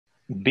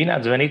Bine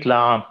ați venit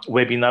la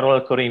webinarul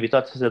al cărui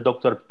invitat este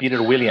Dr. Peter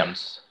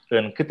Williams.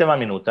 În câteva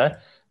minute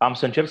am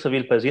să încerc să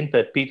vi-l prezint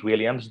pe Pete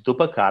Williams,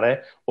 după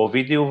care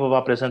Ovidiu vă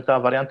va prezenta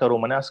varianta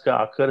românească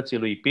a cărții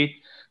lui Pete,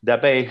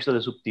 de-abia ieșită de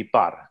sub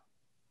tipar.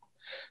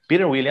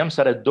 Peter Williams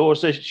are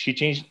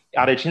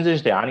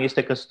 50 de ani,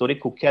 este căsătorit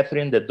cu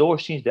Catherine de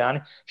 25 de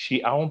ani și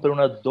au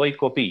împreună 2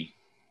 copii.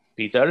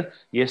 Peter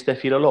este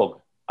filolog.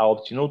 A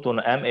obținut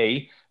un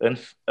MA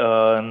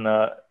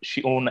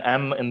și un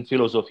M în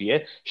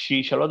filozofie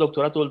și și-a luat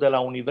doctoratul de la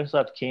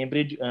Universitatea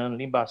Cambridge în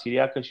limba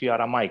siriacă și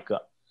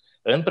aramaică.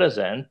 În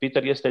prezent,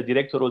 Peter este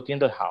directorul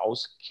Tyndale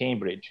House,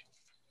 Cambridge.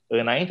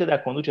 Înainte de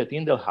a conduce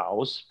Tyndale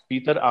House,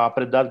 Peter a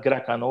predat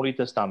greaca Noului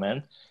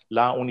Testament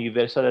la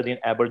Universitatea din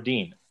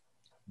Aberdeen.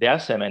 De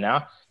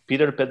asemenea,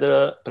 Peter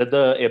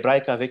predă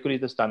ebraica Vechiului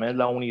Testament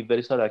la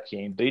Universitatea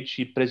Cambridge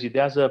și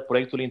prezidează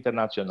proiectul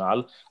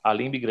internațional al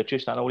limbii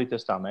grecești a Noului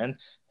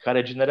Testament,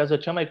 care generează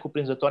cea mai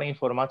cuprinzătoare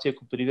informație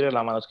cu privire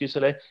la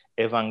manuscrisele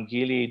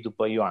Evangheliei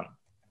după Ioan.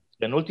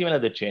 În ultimele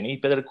decenii,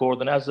 Peter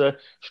coordonează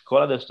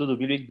școala de studiu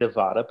biblic de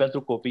vară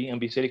pentru copii în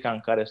biserica în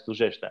care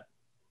slujește.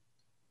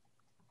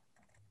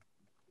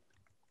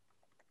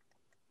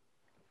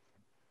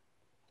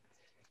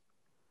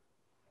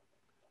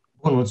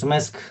 Bun,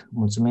 mulțumesc.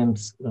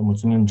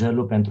 Mulțumim,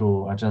 Gelu,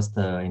 pentru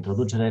această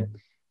introducere.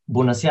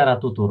 Bună seara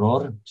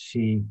tuturor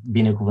și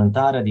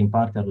binecuvântarea din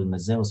partea lui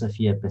Dumnezeu să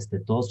fie peste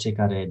toți cei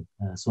care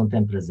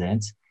suntem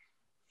prezenți,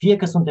 fie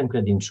că suntem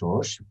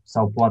credincioși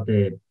sau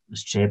poate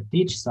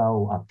sceptici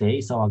sau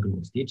atei sau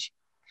agnostici.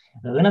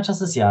 În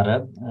această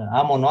seară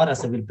am onoarea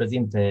să vi-l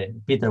prezint pe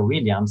Peter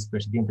Williams,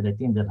 președintele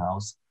Tyndale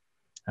House.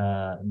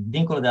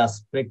 Dincolo de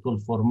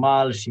aspectul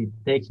formal și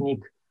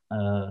tehnic,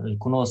 îl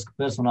cunosc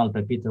personal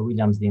pe Peter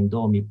Williams din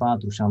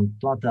 2004 și am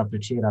toată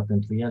aprecierea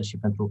pentru el și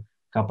pentru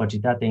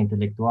capacitatea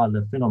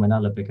intelectuală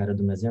fenomenală pe care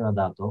Dumnezeu a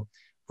dat-o.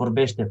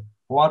 Vorbește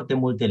foarte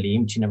multe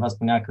limbi. Cineva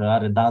spunea că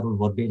are darul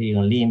vorbirii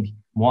în limbi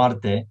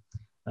moarte,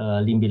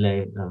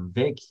 limbile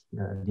vechi,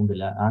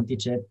 limbile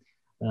antice.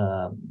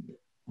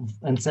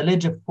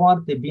 Înțelege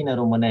foarte bine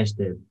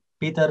românește.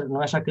 Peter, nu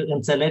e așa că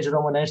înțelegi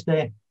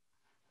românește?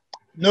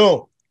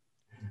 Nu.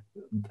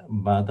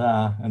 Ba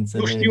da,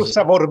 înțelegi. Nu știu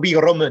să vorbi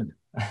român.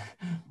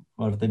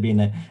 Foarte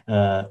bine.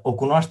 O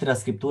cunoaștere a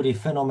Scripturii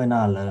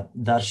fenomenală,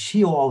 dar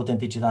și o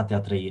autenticitate a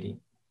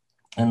trăirii.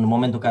 În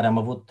momentul în care am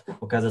avut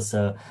ocazia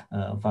să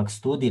fac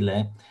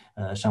studiile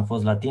și am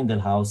fost la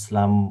Tyndale House,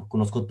 l-am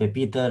cunoscut pe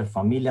Peter,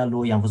 familia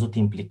lui, am văzut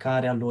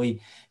implicarea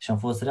lui și am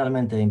fost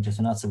realmente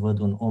impresionat să văd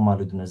un om al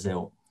lui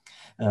Dumnezeu.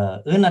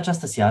 În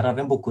această seară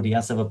avem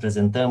bucuria să vă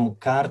prezentăm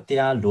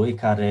cartea lui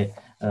care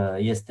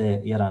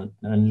era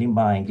în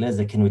limba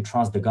engleză, Can We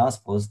Trust the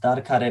Gospels,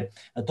 dar care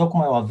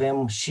tocmai o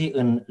avem și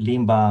în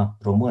limba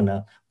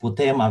română,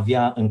 Putem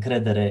avea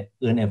încredere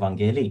în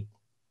evanghelii.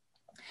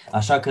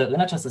 Așa că în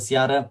această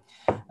seară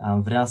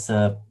am vrea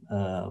să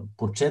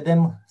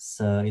procedem,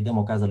 să îi dăm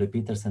ocazia lui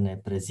Peter să ne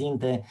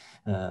prezinte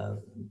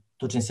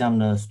tot ce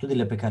înseamnă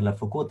studiile pe care le-a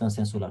făcut în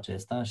sensul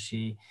acesta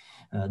și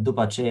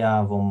după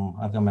aceea vom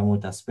avea mai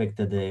multe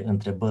aspecte de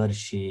întrebări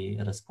și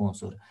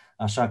răspunsuri.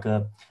 Așa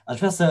că aș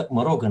vrea să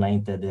mă rog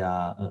înainte de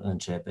a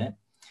începe,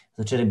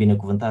 să cerem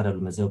binecuvântarea lui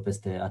Dumnezeu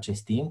peste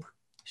acest timp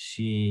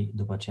și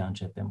după aceea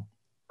începem.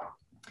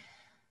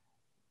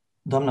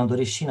 Doamne, am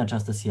dorit și în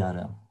această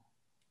seară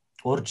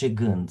orice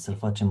gând să-l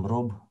facem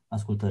rob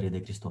ascultării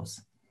de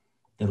Hristos.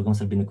 Te rugăm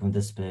să-l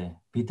binecuvântezi pe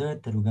Peter,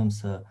 te rugăm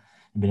să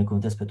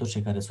binecuvântezi pe toți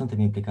cei care suntem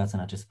implicați în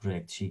acest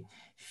proiect și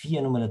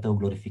fie numele Tău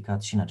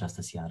glorificat și în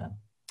această seară.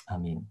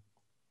 Amin.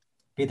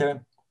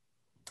 Peter,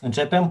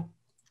 începem?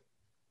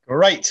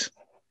 Great.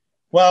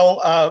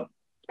 Well,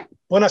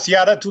 bună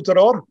seara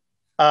tuturor.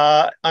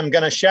 I'm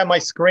going to share my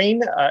screen.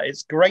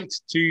 It's great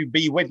to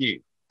be with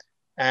you.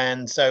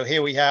 And so here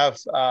we have...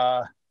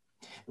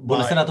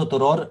 Bună seara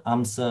tuturor.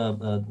 Am să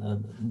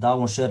dau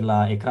un share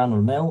la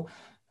ecranul meu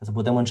ca să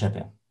putem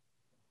începe.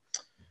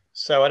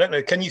 So I don't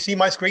know, can you see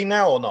my screen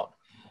now or not?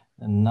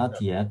 Not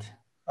yet.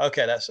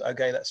 Okay,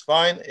 that's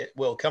fine. It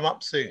will come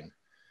up soon.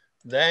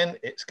 Then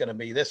it's going to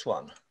be this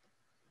one.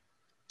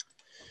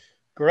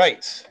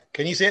 Great.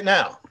 Can you see it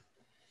now?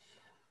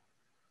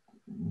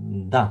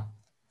 Da.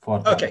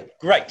 Okay,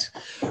 great.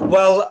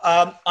 Well,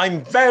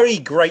 I'm very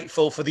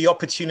grateful for the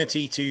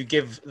opportunity to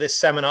give this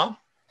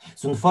seminar.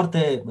 Sunt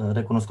foarte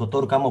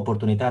recunoscător că am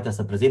oportunitatea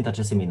să prezint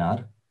acest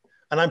seminar.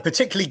 And I'm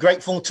particularly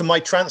grateful to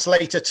my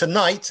translator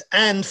tonight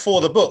and for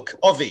the book,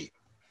 Ovi.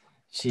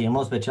 Și în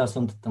mod special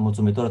sunt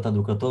mulțumitor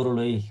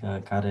traducătorului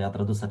care a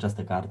tradus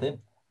această carte.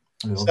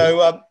 So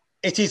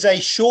it is a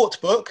short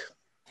book.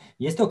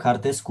 Este o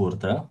carte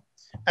scurtă.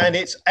 And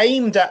it's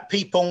aimed at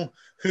people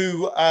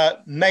who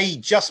may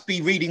just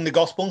be reading the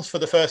Gospels for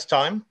the first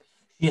time.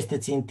 Este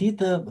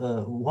țintită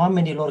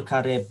oamenilor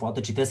care poate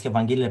citesc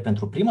Evangheliile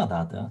pentru prima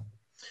dată.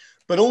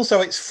 But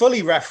also it's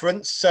fully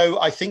referenced, so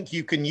I think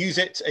you can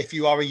use it if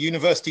you are a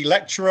university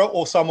lecturer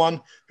or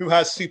someone who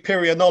has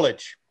superior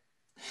knowledge.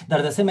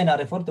 Dar de asemenea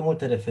are foarte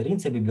multe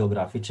referințe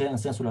bibliografice, în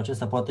sensul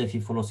acesta poate fi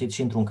folosit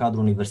și într-un cadru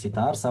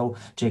universitar sau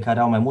cei care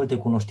au mai multe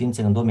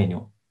cunoștințe în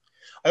domeniu.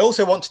 I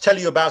also want to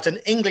tell you about an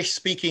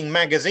English-speaking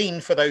magazine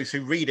for those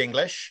who read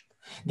English.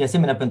 De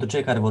asemenea, pentru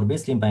cei care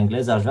vorbesc limba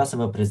engleză, aș vrea să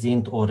vă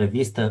prezint o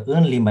revistă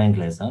în limba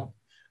engleză.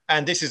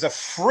 And this is a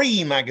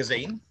free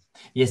magazine.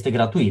 Este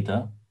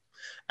gratuită.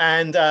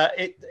 And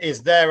it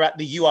is there at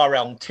the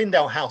URL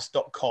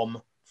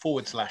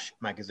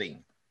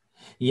tyndalehouse.com/magazine.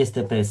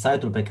 Este pe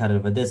site-ul pe care îl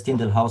vedeți,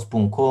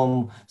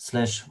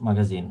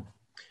 tyndalehouse.com/magazine.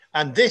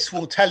 And this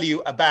will tell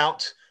you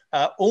about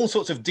all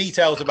sorts of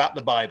details about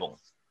the Bible.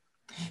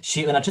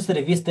 Și în aceste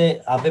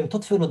reviste avem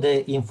tot felul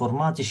de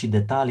informații și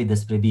detalii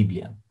despre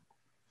Biblie.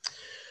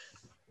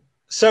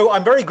 So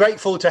I'm very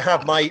grateful to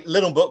have my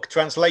little book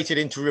translated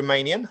into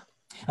Romanian.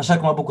 Așa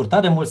că mă bucur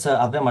tare mult să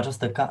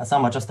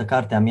am această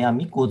carte a mea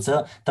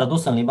micuță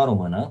tradusă în limba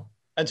română.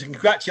 And to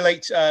congratulate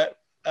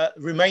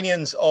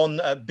Romanians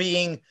on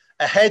being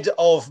ahead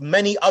of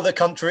many other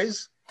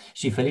countries.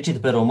 Și felicit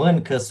pe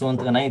români că sunt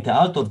înaintea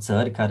altor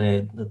țări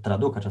care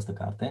traduc această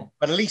carte.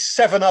 But at least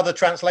 7 other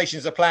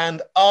translations are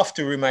planned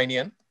after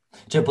Romanian.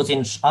 Cel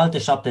puțin alte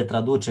 7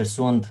 traduceri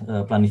sunt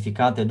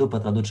planificate după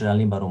traducerea în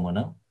limba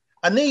română.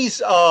 And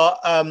these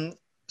are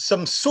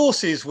some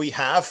sources we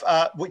have,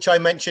 which I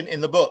mention in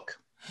the book.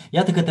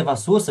 Iată câteva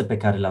surse pe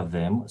care le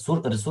avem,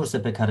 resurse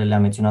pe care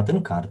le-am menționat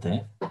în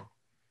carte.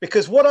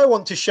 Because what I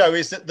want to show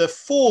is that the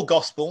 4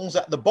 Gospels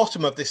at the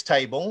bottom of this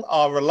table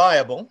are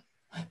reliable.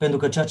 Pentru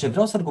că ceea ce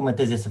vreau să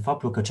argumentez este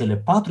faptul că cele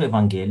 4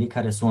 evanghelii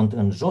care sunt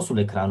în josul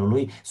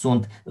ecranului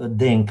sunt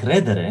de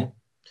încredere.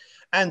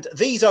 And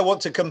these I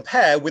want to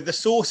compare with the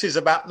sources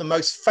about the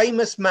most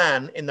famous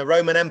man in the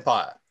Roman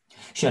Empire.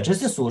 Și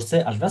aceste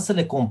surse aș vrea să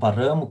le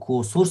comparăm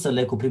cu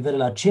sursele cu privire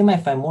la cei mai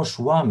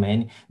faimoși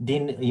oameni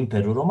din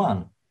Imperiul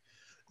Roman.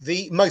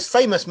 The most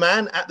famous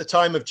man at the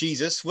time of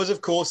Jesus was, of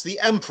course,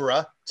 the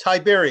emperor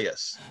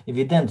Tiberius.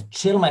 Evident,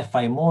 cel mai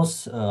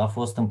faimos a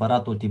fost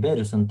împăratul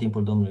Tiberius în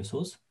timpul Domnului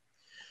Isus.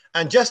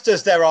 And just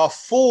as there are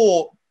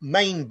 4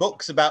 main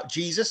books about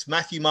Jesus,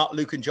 Matthew, Mark,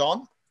 Luke, and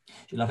John,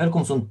 și la fel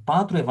cum sunt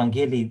 4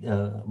 evanghelii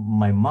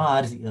mai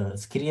mari,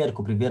 scrieri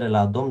cu privire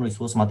la Domnul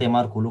Isus, Matei,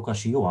 Marcu, Luca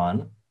și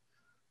Ioan,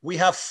 we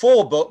have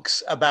 4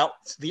 books about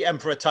the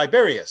emperor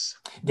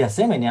Tiberius. De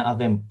asemenea,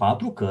 avem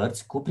 4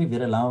 cărți cu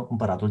privire la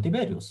împăratul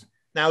Tiberius.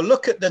 Now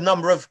look at the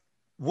number of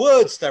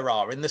words there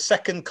are in the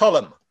second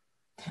column.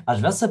 Aș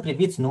vrea să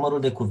priviți numărul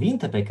de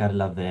cuvinte pe care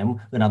le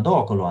avem în a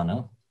doua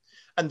coloană.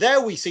 And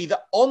there we see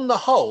that on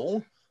the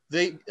whole,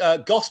 the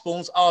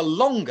Gospels are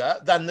longer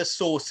than the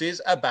sources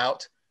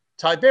about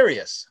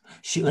Tiberius.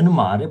 Și în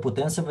mare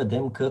putem să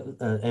vedem că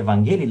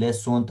evangheliile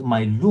sunt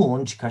mai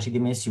lungi ca și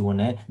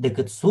dimensiune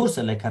decât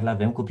sursele care le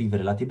avem cu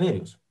privire la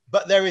Tiberius.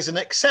 But there is an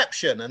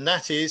exception, and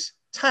that is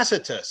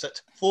Tacitus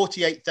at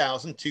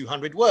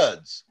 48,200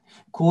 words.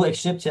 Cu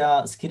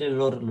excepția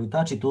scrierilor lui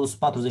Tacitus,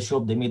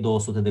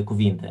 48.200 de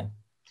cuvinte.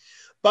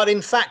 But in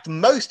fact,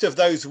 most of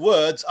those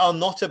words are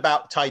not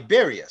about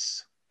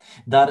Tiberius.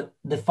 Dar,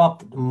 de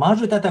fapt,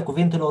 majoritatea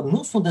cuvintelor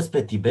nu sunt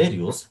despre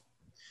Tiberius,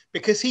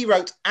 because he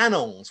wrote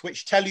annals,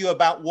 which tell you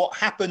about what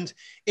happened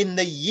in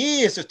the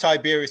years of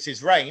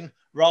Tiberius's reign,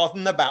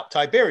 rather than about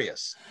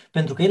Tiberius.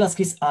 Pentru că el a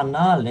scris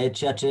anale,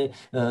 ceea ce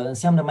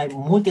înseamnă mai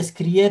multe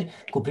scrieri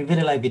cu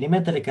privire la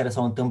evenimentele care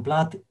s-au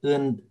întâmplat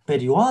în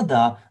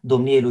perioada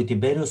domniei lui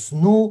Tiberius,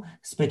 nu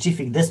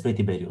specific despre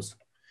Tiberius.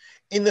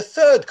 In the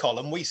third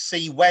column, we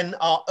see when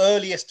our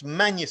earliest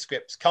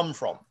manuscripts come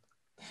from.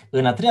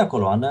 În a treia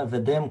coloană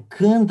vedem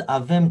când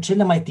avem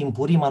cele mai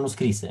timpurii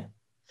manuscrise.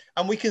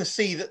 And we can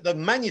see that the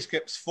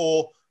manuscripts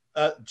for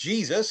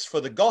Jesus, for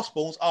the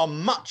Gospels, are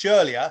much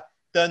earlier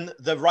than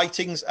the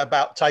writings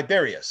about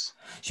Tiberius.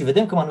 Și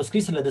vedem că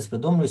manuscrisele despre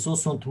Domnul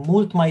Isus sunt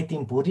mult mai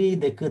timpurii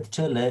decât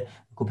cele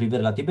cu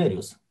privire la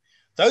Tiberius.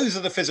 Those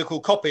are the physical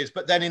copies,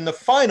 but then in the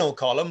final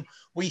column,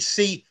 we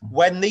see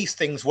when these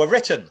things were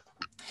written.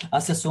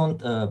 Astea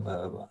sunt,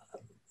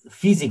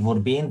 fizic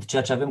vorbind,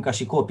 ceea ce avem ca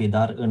și copii,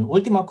 dar în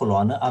ultima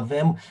coloană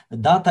avem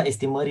data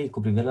estimării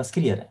cu privire la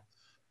scriere.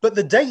 But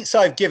the dates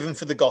I've given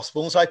for the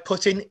Gospels, I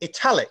put in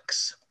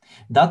italics.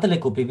 Datele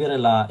cu privire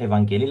la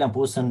Evanghelii le-am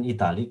pus în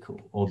italic,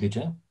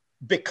 obice.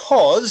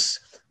 Because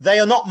they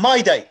are not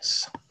my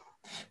dates.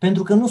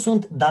 Pentru că nu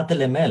sunt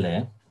datele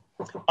mele.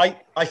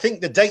 I think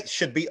the dates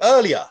should be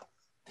earlier.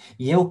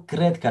 Eu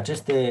cred că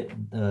aceste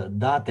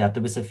date ar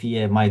trebui să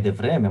fie mai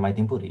devreme, mai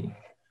timpurii.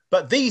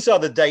 But these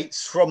are the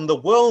dates from the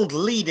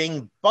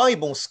world-leading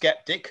Bible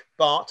skeptic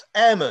Bart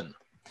Ehrman.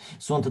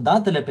 Sunt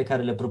datele pe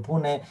care le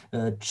propune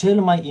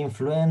cel mai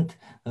influent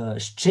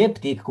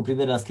sceptic cu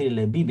privire la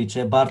scrierile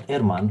biblice, Bart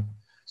Ehrman.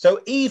 So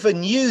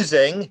even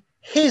using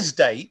his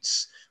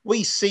dates,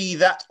 we see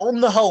that on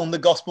the whole the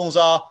Gospels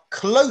are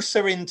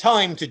closer in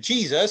time to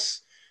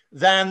Jesus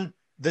than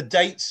the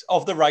dates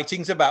of the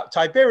writings about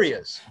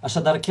Tiberius.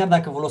 Așadar, chiar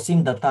dacă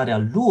folosim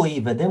datarea lui,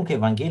 vedem că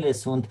Evangheliile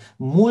sunt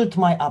mult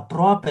mai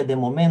aproape de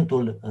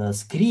momentul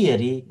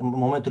scrierii,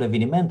 momentul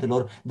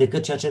evenimentelor,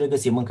 decât ceea ce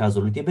regăsim în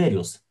cazul lui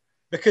Tiberius.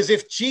 Because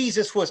if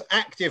Jesus was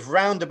active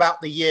round about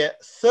the year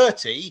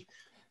 30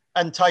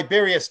 and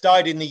Tiberius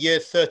died in the year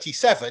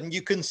 37,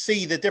 you can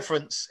see the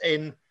difference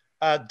in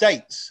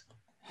dates.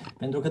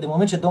 Pentru că de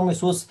moment ce Domnul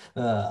Iisus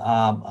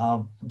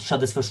și-a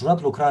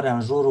desfășurat lucrarea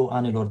în jurul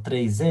anilor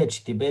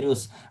 30,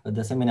 Tiberius de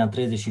asemenea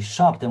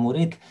 37 a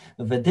murit,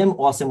 vedem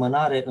o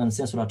asemănare în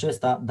sensul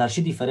acesta, dar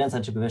și diferența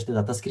în ce privește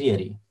data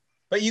scrierii.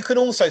 But you can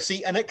also see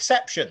an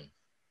exception.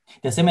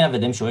 De asemenea,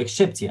 vedem și o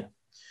excepție.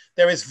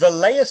 There is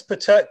Velleius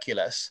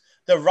Paterculus,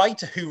 the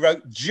writer who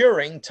wrote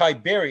during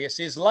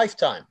Tiberius's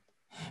lifetime.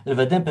 Îl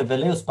vedem pe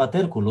Velleius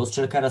Paterculus,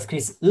 cel care a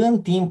scris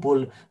în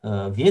timpul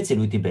vieții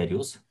lui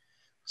Tiberius.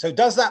 So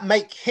does that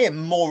make him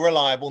more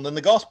reliable than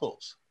the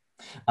Gospels?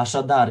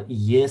 Așadar,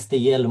 este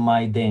el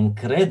mai de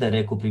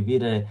încredere cu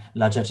privire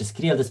la ceea ce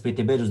scrie el despre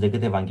Tiberius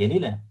decât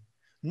evangheliile?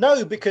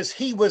 No, because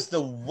he was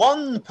the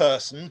one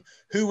person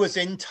who was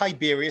in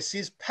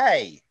Tiberius's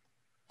pay.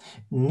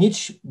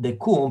 Nici de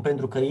cum,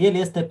 pentru că el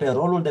este pe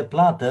rolul de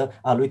plată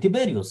al lui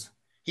Tiberius.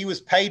 He was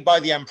paid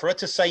by the emperor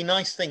to say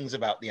nice things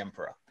about the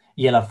emperor.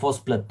 El a fost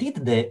plătit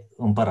de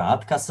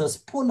împărat ca să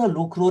spună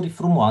lucruri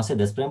frumoase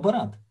despre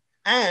împărat.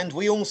 And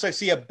we also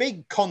see a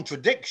big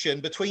contradiction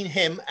between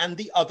him and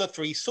the other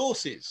three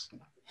sources.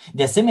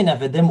 De asemenea,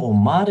 vedem o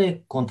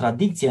mare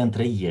contradicție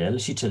între el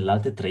și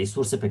celelalte trei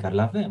surse pe care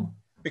le avem.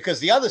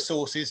 Because the other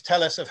sources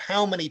tell us of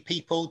how many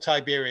people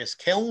Tiberius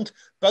killed,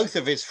 both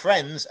of his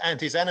friends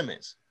and his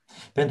enemies.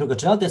 Pentru că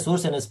celelalte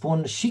surse ne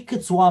spun și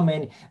câți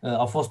oameni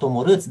au fost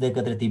omorâți de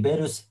către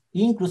Tiberius,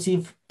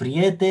 inclusiv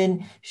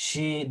prieteni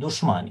și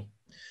dușmani.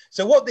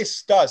 So what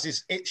this does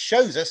is it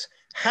shows us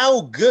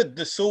how good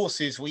the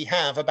sources we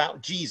have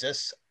about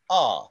Jesus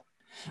are.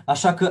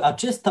 Așa că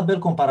acest tabel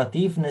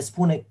comparativ ne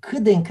spune cât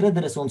de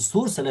încredere sunt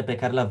sursele pe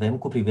care le avem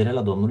cu privire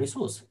la Domnul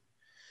Isus.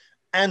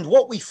 And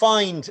what we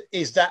find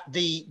is that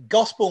the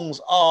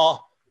Gospels are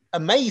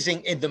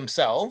amazing in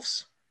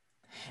themselves.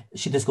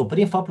 Și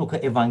descoperim faptul că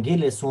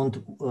evangheliile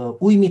sunt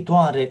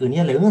uimitoare în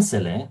ele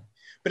însele.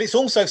 But it's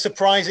also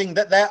surprising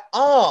that there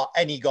are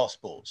any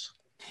Gospels.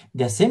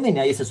 De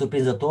asemenea, este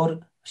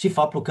surprinzător și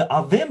faptul că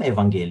avem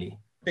evanghelii.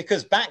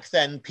 Because back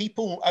then,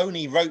 people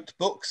only wrote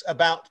books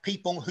about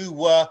people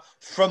who were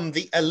from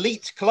the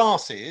elite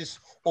classes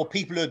or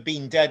people who had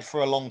been dead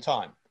for a long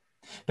time.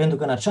 Pentru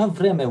că în acea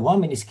vreme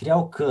oamenii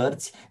scriau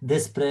cărți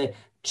despre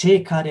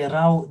cei care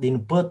erau din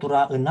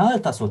pătura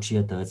înaltă a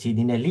societății,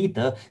 din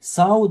elită,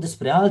 sau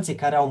despre alții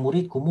care au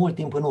murit cu mult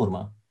timp în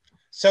urmă.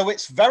 So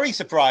it's very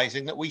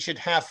surprising that we should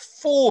have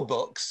 4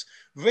 books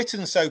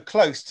written so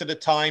close to the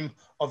time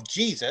of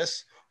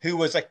Jesus, who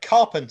was a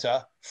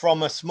carpenter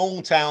from a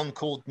small town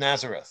called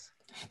Nazareth.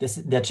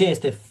 De aceea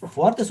este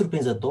foarte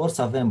surprinzător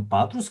să avem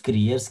 4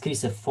 scrieri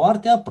scrise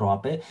foarte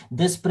aproape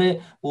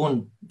despre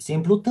un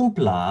simplu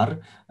tâmplar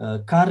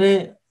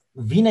care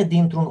vine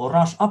dintr-un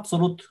oraș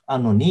absolut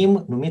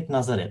anonim numit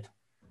Nazaret.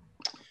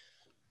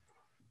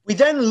 We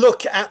then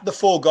look at the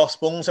 4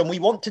 Gospels and we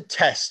want to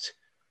test,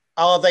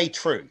 are they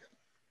true?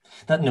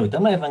 Dar ne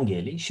uităm la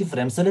Evanghelii și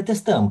vrem să le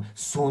testăm.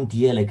 Sunt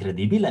ele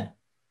credibile?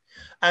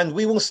 And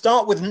we will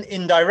start with an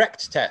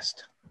indirect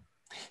test.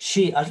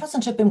 Și aș vrea să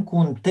începem cu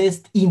un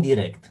test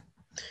indirect.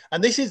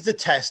 And this is the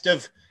test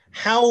of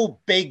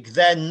how big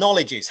their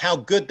knowledge is, how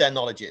good their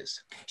knowledge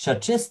is. Și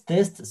acest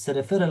test se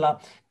referă la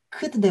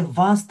cât de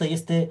vast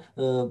este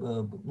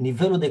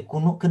nivelul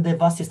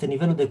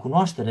de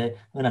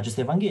cunoaștere în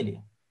aceste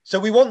evanghelii. So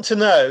we want to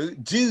know,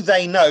 do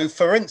they know,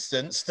 for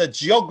instance, the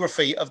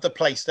geography of the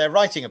place they're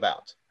writing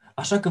about?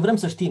 Așa că vrem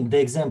să știm, de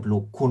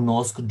exemplu,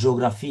 cunosc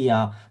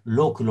geografia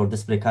locurilor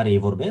despre care ei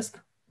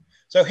vorbesc?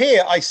 So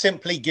here I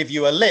simply give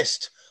you a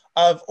list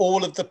of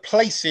all of the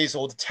places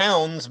or the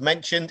towns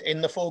mentioned in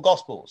the 4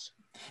 Gospels.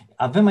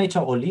 Avem aici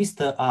o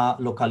listă a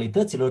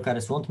localităților care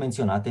sunt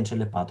menționate în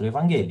cele 4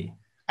 evanghelii.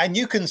 And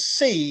you can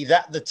see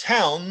that the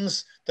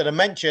towns that are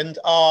mentioned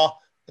are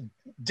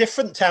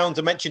different towns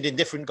are mentioned in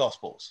different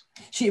Gospels.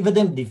 Și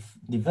vedem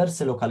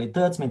diverse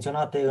localități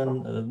menționate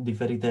în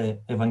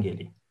diferite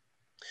evanghelii.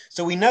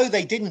 So we know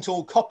they didn't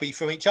all copy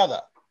from each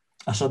other.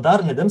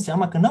 Așadar, ne dăm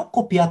seama că n-au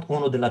copiat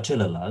unul de la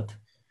celălalt.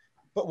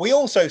 But we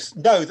also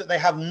know that they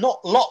have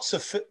not lots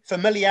of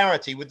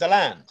familiarity with the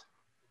land.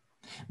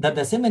 Dar de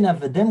asemenea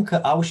vedem că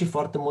au și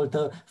foarte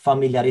multă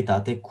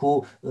familiaritate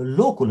cu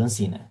locul în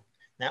sine.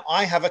 Now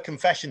I have a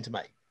confession to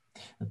make.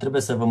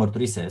 Trebuie să vă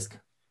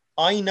mărturisesc.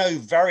 I know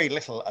very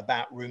little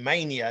about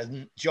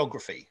Romanian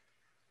geography.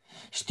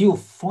 Știu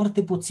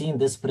foarte puțin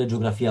despre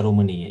geografia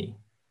României.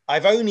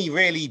 I've only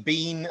really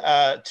been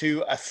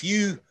to a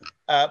few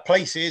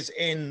places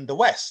in the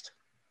West.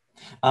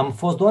 Am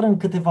fost doar în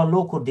câteva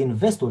locuri din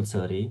vestul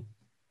țării.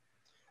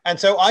 And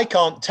so I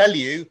can't tell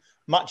you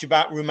much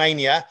about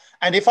Romania.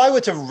 And if I were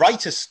to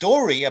write a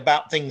story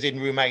about things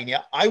in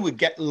Romania, I would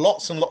get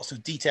lots and lots of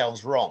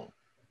details wrong.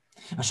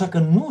 Așa că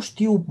nu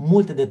știu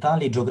multe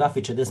detalii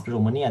geografice despre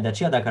România, de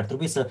aceea dacă ar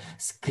trebui să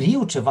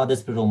scriu ceva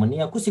despre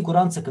România, cu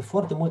siguranță că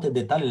foarte multe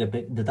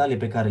detalii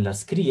pe care le-ar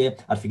scrie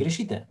ar fi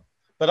greșite.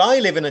 But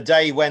I live in a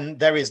day when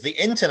there is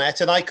the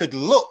internet and I could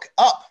look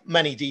up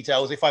many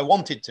details if I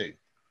wanted to.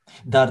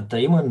 Dar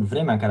trăim în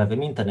vremea în care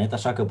avem internet,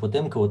 așa că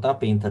putem căuta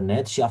pe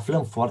internet și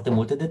aflăm foarte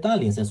multe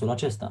detalii în sensul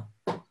acesta.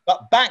 But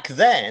back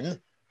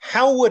then,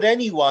 how would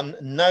anyone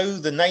know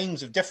the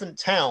names of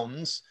different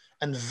towns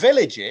and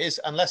villages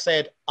unless they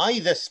had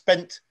either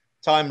spent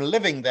time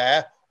living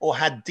there or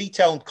had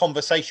detailed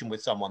conversation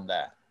with someone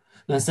there.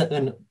 Însă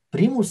în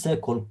primul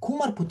secol, cum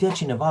ar putea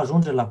cineva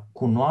ajunge la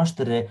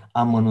cunoaștere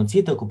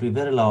amănunțită cu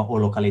privire la o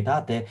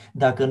localitate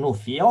dacă nu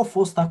fie au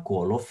fost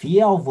acolo,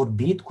 fie au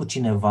vorbit cu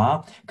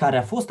cineva care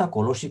a fost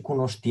acolo și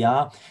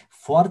cunoștea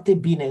foarte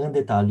bine în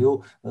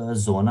detaliu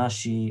zona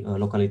și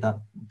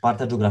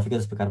partea geografică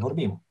despre care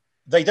vorbim.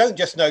 They don't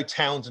just know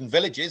towns and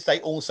villages,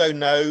 they also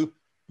know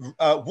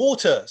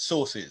water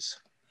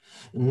sources.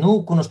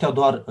 Nu cunoșteau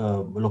doar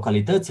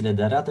localitățile,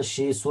 dar arată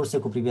și surse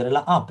cu privire la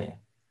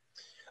ape.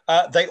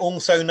 They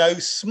also know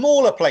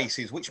smaller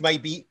places which may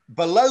be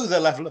below the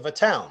level of a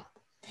town.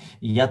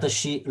 Iată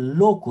și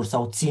locuri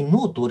sau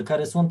ținuturi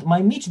care sunt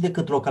mai mici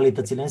decât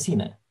localitățile în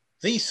sine.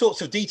 These sorts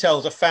of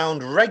details are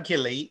found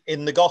regularly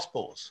in the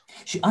Gospels.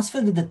 Și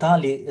astfel de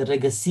detalii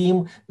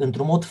regăsim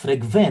într-un mod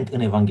frecvent în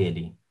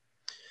Evanghelii.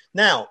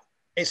 Now,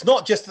 it's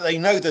not just that they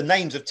know the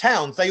names of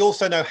towns, they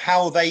also know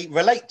how they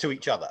relate to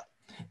each other.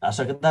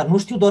 Așa că, dar nu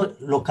știu doar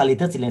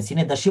localitățile în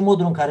sine, dar și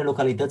modul în care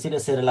localitățile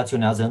se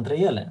relaționează între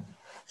ele.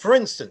 For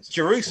instance,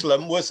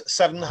 Jerusalem was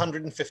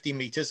 750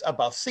 meters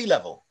above sea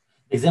level.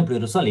 De exemplu,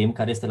 Ierusalim,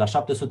 care este la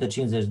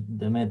 750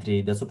 de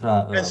metri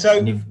deasupra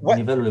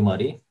nivelului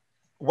mării.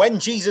 When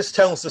Jesus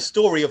tells the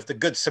story of the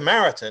Good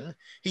Samaritan,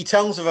 he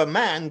tells of a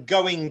man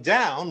going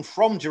down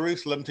from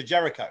Jerusalem to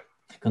Jericho.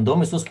 Când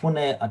Domnul Iisus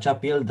spune acea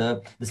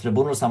pildă despre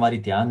bunul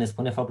samaritean, ne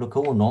spune faptul că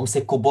un om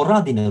se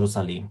cobora din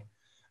Ierusalim.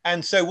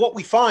 And so what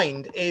we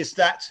find is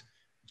that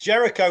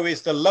Jericho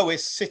is the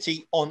lowest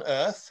city on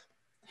earth.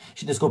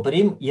 Și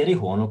descoperim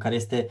Ierihonul, care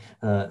este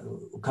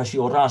ca și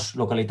oraș,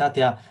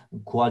 localitatea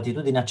cu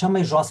altitudinea cea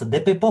mai joasă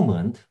de pe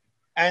pământ.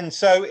 And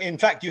so, in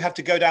fact, you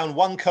have to go down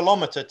 1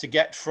 kilometer to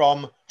get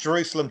from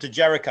Jerusalem to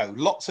Jericho.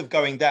 Lots of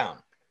going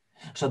down.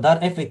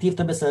 Așadar, efectiv,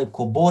 trebuie să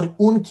cobori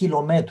 1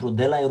 kilometru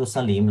de la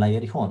Ierusalim la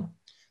Ierihon.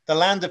 The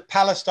land of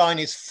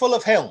Palestine is full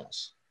of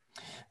hills.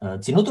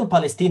 Ținutul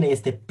Palestinei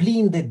este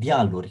plin de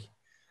dealuri.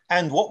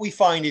 And what we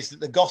find is that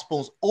the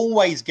Gospels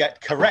always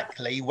get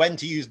correctly when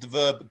to use the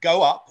verb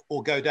go up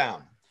or go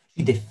down.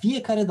 Și de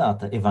fiecare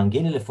dată,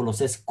 Evangheliile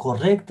folosesc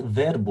corect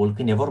verbul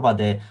când e vorba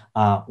de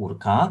a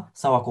urca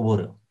sau a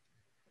coborî.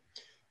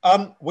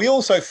 We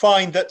also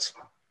find that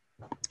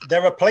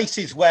there are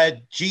places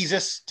where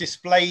Jesus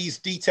displays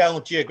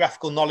detailed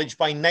geographical knowledge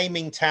by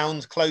naming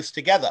towns close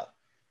together.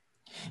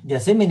 De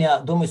asemenea,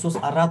 Domnul Iisus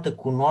arată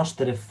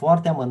cunoaștere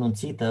foarte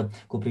amănunțită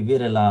cu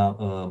privire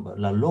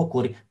la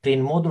locuri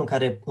prin modul în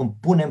care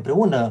pune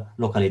împreună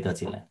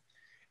localitățile.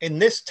 In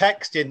this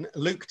text in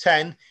Luke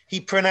 10,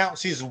 he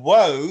pronounces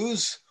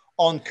woes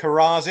on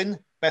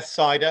Chorazin,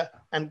 Bethsaida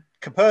and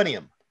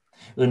Capernaum.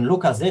 În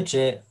Luca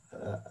 10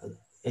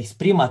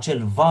 exprimă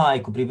acel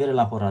vai cu privire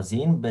la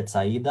Horazin,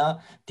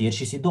 Betsaida, Tir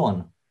și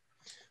Sidon.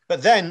 But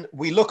then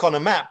we look on a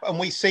map and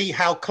we see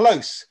how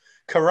close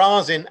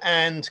Chorazin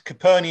and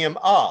Capernaum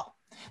are.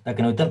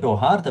 Dacă ne uităm pe o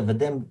hartă,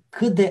 vedem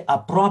cât de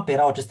aproape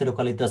erau aceste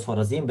localități,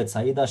 Horazin,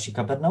 Betsaida și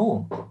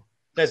Capernaum.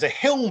 There's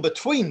a hill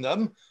between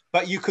them,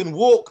 but you can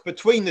walk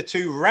between the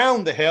two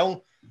round the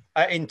hill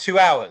in 2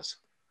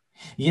 hours.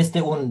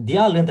 Este un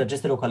deal între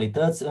aceste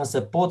localități,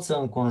 însă poți să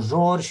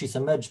înconjori și să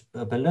mergi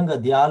pe lângă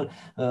deal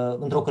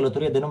într-o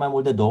călătorie de nu mai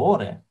mult de 2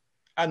 ore.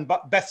 And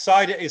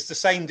Bethsaida is the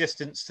same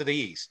distance to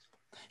the east.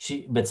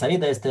 Și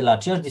Betsaida este la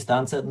aceeași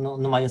distanță,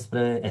 numai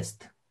spre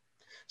est.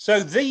 So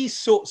these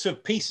sorts of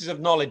pieces of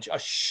knowledge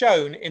are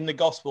shown in the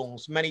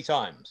Gospels many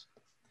times.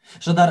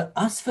 Așadar,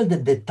 astfel de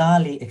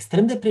detalii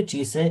extrem de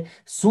precise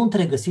sunt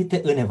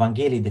regăsite în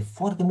Evanghelii de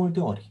foarte multe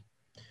ori.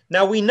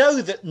 Now we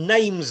know that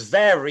names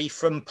vary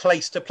from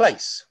place to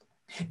place.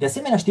 De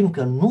asemenea, știm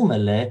că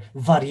numele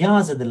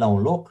variază de la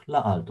un loc la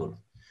altul.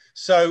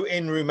 So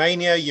in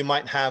Romania you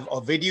might have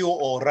Ovidiu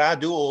or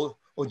Radu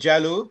or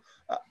Gelu.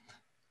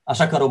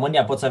 Așa că în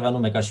România poți avea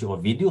nume ca și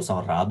Ovidiu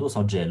sau Radu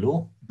sau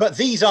Gelu. But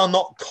these are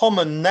not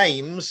common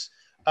names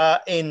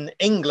in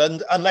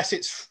England unless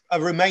it's a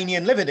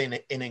Romanian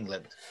living in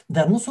England.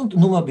 Dar nu sunt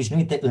nume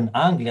obișnuite în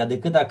Anglia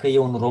decât dacă e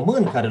un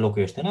român care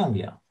locuiește în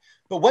Anglia.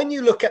 But when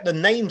you look at the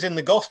names in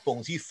the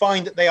Gospels, you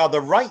find that they are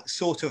the right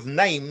sort of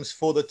names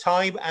for the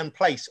time and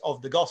place of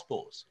the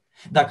Gospels.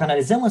 Dacă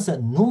analizăm însă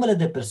numele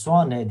de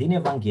persoane din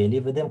Evanghelie,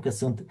 vedem că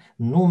sunt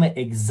nume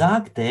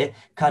exacte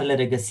care le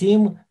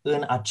regăsim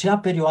în acea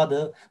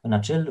perioadă, în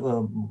acel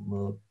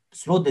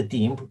slot de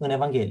timp în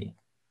Evanghelie.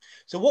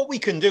 So what we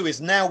can do is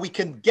now we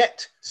can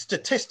get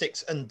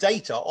statistics and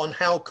data on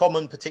how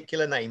common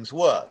particular names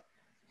were.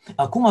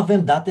 Acum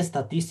avem date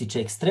statistice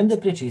extrem de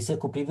precise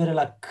cu privire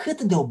la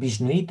cât de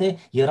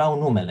obișnuite erau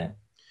numele.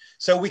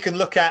 So we can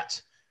look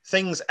at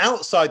things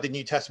outside the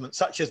New Testament,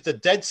 such as the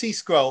Dead Sea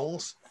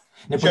Scrolls,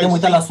 Ne putem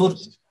uita la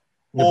surse,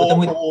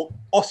 or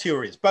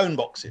ossuaries, bone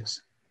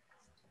boxes.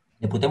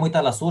 Ne putem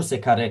uita la surse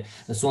care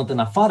sunt în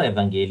afara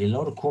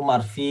Evangheliilor, cum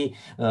ar fi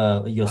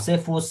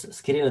Iosefus,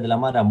 scrierile de la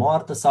Marea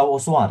Moartă sau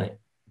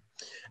Osoare.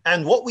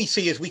 And what we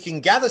see is we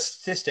can gather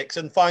statistics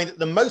and find that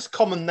the most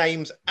common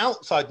names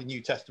outside the New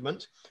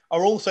Testament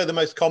are also the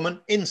most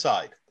common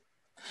inside.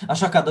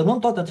 Așa că adunăm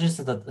toate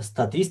aceste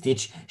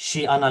statistici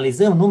și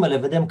analizăm numele,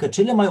 vedem că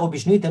cele mai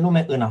obișnuite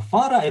nume în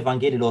afara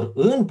Evangheliilor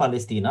în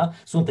Palestina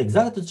sunt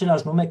exact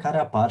aceleași nume care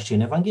apar și în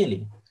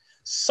Evanghelii.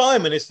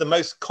 Simon is the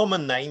most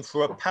common name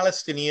for a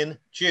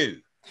Palestinian Jew.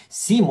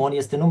 Simon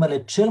este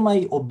numele cel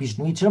mai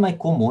obișnuit, cel mai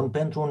comun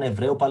pentru un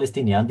evreu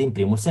palestinian din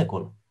primul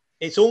secol.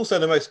 It's also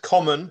the most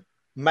common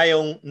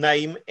male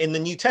name in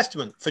the New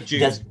Testament for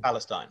Jews in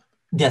Palestine.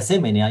 De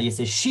asemenea,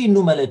 este și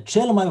numele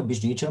cel mai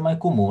obișnuit, cel mai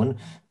comun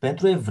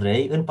pentru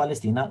evrei în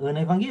Palestina în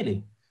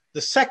Evanghelii.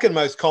 The second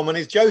most common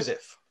is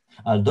Joseph.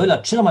 Al doilea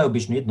cel mai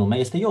obișnuit nume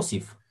este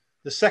Iosif.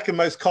 The second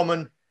most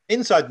common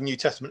inside the New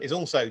Testament is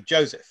also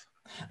Joseph.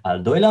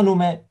 Al doilea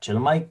nume, cel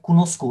mai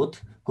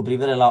cunoscut cu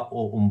privire la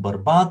un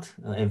bărbat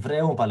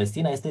evreu în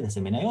Palestina, este de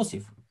asemenea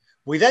Iosif.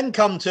 We then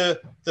come to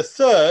the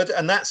third,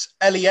 and that's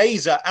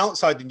Eliezer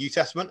outside the New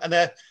Testament, and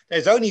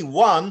there's only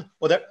one,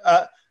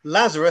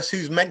 Lazarus,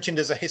 who's mentioned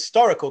as a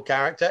historical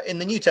character in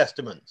the New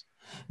Testament.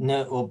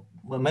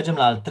 Mergem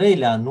la al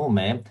treilea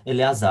nume,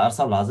 Eleazar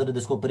sau Lazar,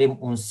 descoperim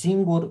o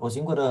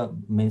singură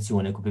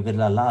mențiune cu privire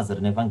la Lazar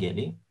în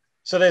Evanghelii.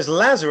 So there's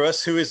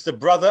Lazarus, who is the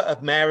brother of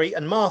Mary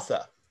and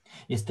Martha.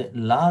 Este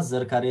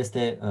Lazar, care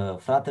este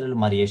fratele lui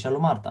Mariei și al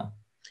lui Marta.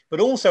 But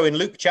also in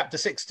Luke chapter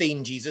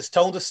 16, Jesus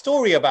told a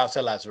story about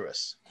a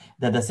Lazarus.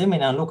 Dar de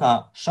asemenea, în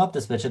Luca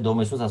 17,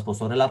 Domnul Iisus a spus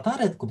o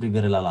relatare cu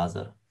privire la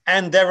Lazar.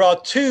 And there are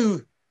two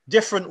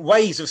different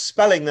ways of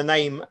spelling the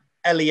name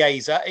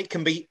Eliezer. It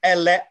can be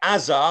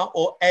Eleazar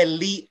or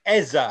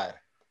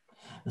Eliezer.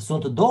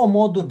 Sunt două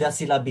moduri de a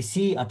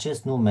silabisi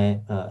acest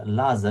nume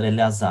Lazar,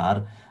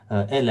 Eleazar,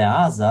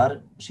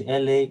 Eleazar și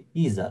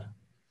Eleizar.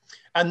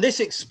 And this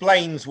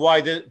explains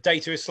why the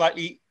data is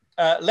slightly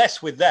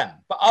less with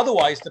them, but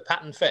otherwise the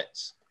pattern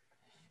fits.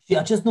 Și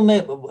acest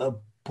nume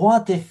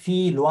poate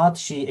fi luat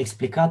și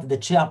explicat de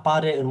ce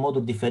apare în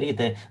moduri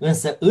diferite,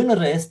 însă în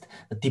rest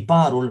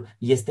tiparul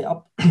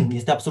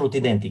este absolut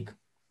identic.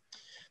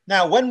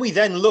 Now, when we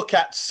then look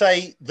at,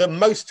 say, the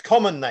most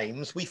common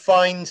names, we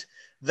find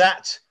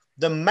that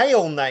the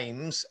male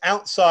names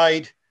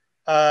outside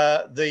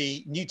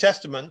the New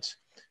Testament,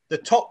 the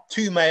top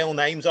two male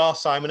names are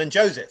Simon and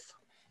Joseph.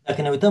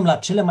 Dacă ne uităm la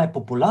cele mai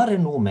populare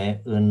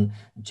nume în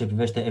ce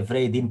privește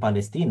evrei din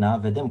Palestina,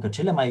 vedem că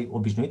cele mai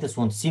obișnuite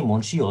sunt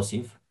Simon și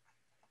Iosif.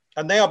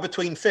 And they are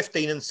between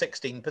 15 and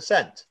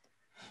 16%.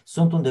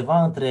 Sunt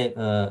undeva între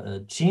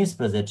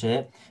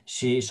 15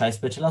 și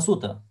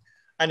 16%.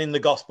 And in the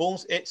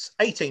Gospels, it's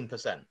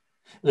 18%.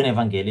 În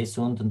Evanghelii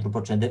sunt într-un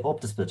procent de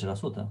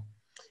 18%.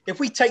 If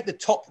we take the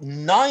top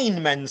 9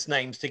 men's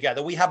names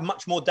together, we have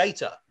much more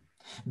data.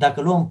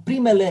 Dacă luăm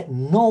primele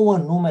 9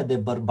 nume de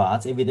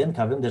bărbați, evident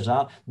că avem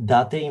deja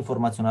date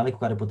informaționale cu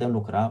care putem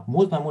lucra,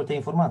 mult mai multe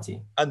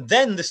informații. And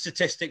then the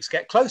statistics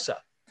get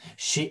closer.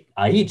 Și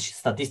aici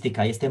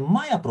statistica este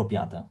mai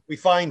apropiată. We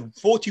find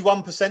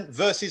 41%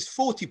 versus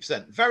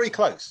 40%, very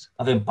close.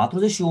 Avem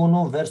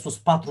 41 versus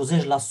 40%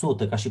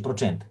 ca și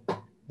procent.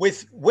 With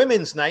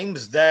women's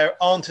names, there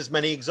aren't as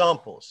many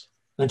examples.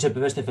 În ce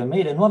privește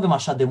femeile, nu avem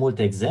așa de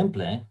multe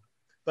exemple,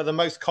 But the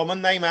most common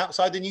name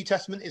outside the New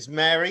Testament is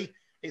Mary.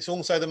 It's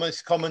also the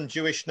most common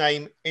Jewish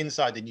name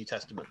inside the New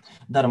Testament.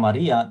 dar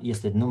Maria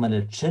este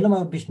numele cel mai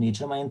obișnuit,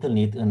 cel mai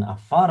întâlnit în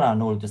afara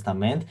Noului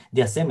Testament,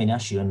 de asemenea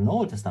și în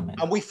Noul Testament.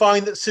 And we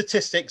find that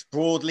statistics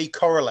broadly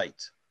correlate.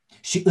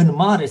 Și în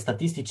mare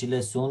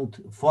statisticile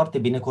sunt foarte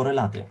bine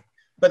corelate.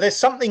 But there's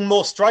something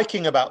more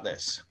striking about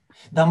this.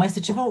 Dar mai este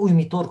ceva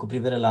uimitor cu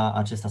privire la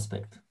acest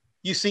aspect.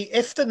 You see,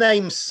 if the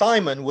name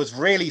Simon was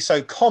really so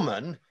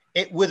common,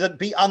 it would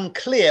be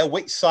unclear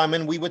which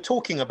Simon we were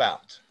talking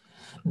about.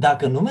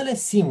 Dacă numele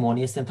Simon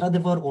este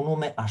într-adevăr un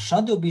nume așa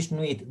de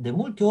obișnuit, de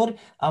multe ori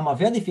am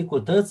avea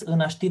dificultăți în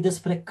a ști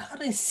despre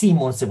care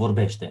Simon se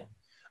vorbește.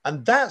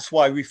 And that's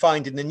why we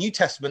find in the New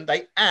Testament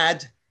they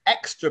add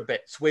extra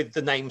bits with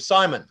the name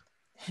Simon.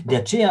 De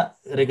aceea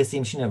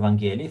regăsim și în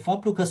Evanghelii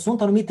faptul că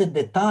sunt anumite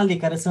detalii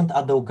care sunt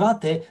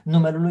adăugate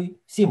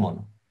numelui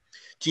Simon.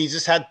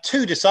 Jesus had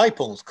two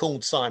disciples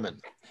called Simon.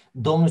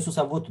 Domnul Iisus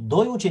a avut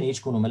doi ucenici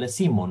cu numele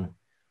Simon.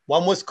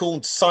 One was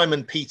called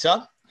Simon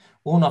Peter.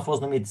 Unul a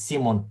fost numit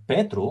Simon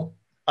Petru,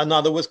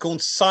 Another was called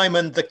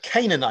Simon the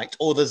Canaanite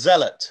or the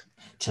Zealot.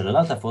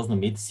 celălalt a fost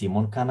numit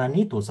Simon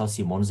Cananitul sau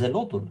Simon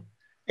Zelotul.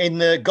 In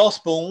the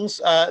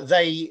Gospels,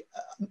 they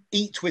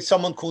eat with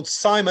someone called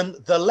Simon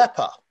the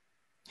leper.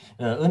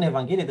 În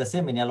Evanghelie, de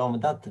asemenea, la un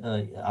moment dat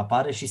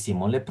apare și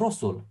Simon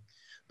leprosul.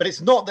 But it's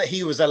not that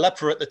he was a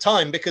leper at the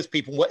time because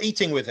people were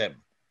eating with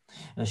him.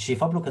 Și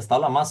faptul că stau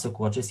la masă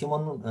cu acest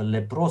Simon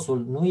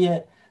leprosul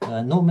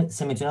nu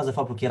se menționează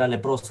faptul că era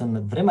lepros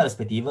în vremea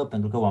respectivă,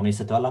 pentru că oamenii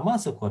stăteau la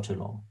masă cu acel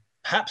om.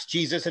 Perhaps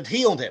Jesus had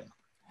healed him.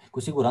 Cu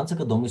siguranță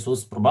că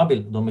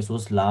probabil Domnul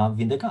Iisus l-a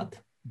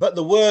vindecat. But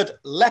the word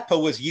leper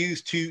was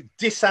used to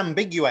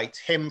disambiguate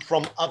him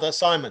from other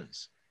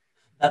Simons.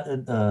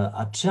 Dar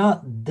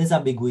acea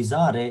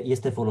dezambiguizare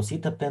este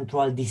folosită pentru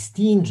a-l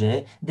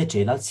distinge de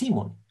ceilalți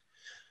Simoni.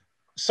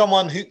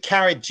 Someone who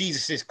carried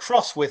Jesus'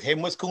 cross with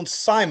him was called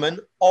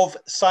Simon of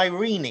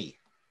Cyrene.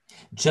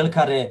 Cel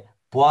care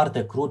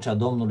poartă crucea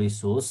Domnului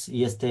Isus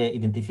este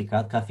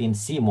identificat ca fiind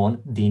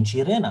Simon din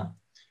Cirena.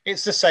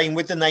 It's the same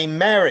with the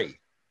name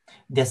Mary.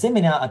 De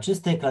asemenea,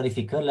 aceste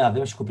clarificări le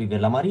avem și cu privire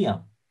la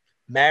Maria.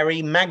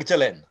 Mary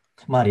Magdalene.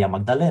 Maria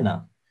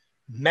Magdalena,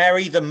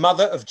 Mary, the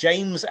mother of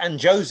James and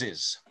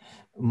Joseph.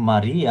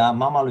 Maria,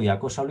 mama lui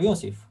Iacov și a lui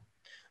Iosif.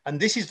 And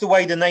this is the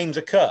way the names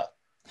occur.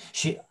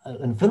 Și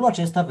în felul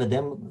acesta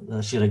vedem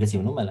și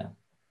regăsim numele.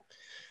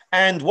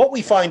 And what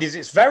we find is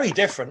it's very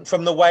different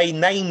from the way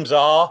names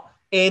are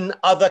in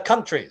other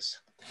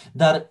countries.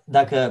 Dar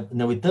dacă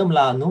ne uităm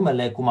la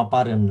numele cum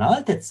apar în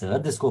alte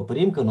țări,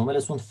 descoperim că numele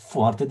sunt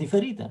foarte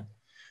diferite.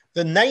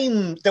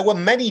 There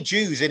were many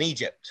Jews in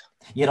Egypt.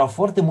 Erau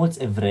foarte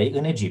mulți evrei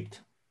în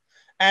Egipt.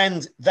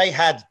 And they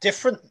had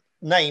different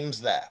names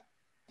there.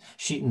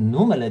 Și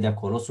numele de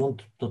acolo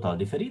sunt total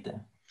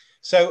diferite.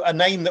 So a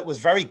name that was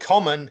very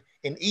common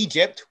in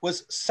Egypt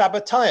was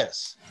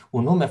Sabbathaios.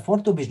 Un nume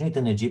foarte obișnuit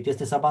în Egipt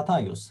este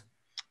Sabataios.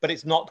 But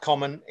it's not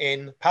common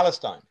in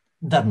Palestine.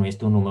 Dar nu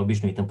este un nume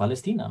obișnuit în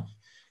Palestina.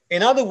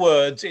 In other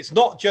words, it's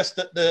not just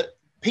that the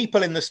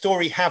people in the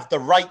story have the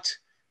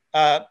right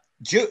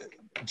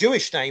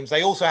Jewish names,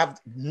 they also have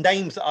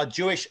names that are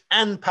Jewish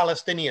and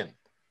Palestinian.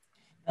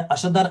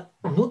 Așadar,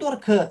 nu doar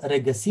că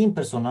regăsim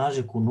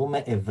personaje cu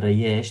nume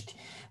evreiești,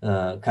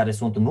 care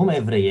sunt nume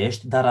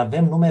evreiești, dar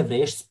avem nume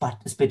evreiești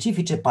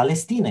specifice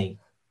Palestinei.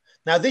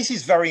 Now, this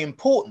is very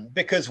important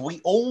because we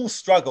all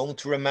struggle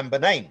to remember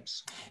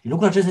names.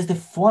 Lucrul acesta este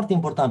foarte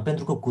important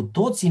pentru că cu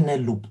toții ne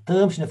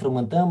luptăm și ne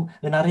frământăm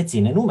în a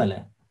reține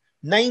numele.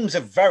 Names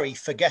are very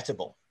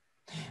forgettable.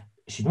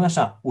 Și nu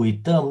așa,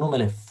 uităm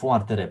numele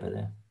foarte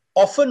repede.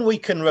 Often we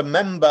can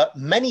remember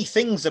many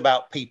things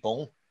about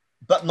people,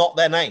 but not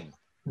their name.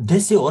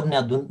 Deseori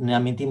ne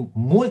amintim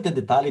multe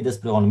detalii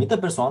despre o anumită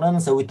persoană,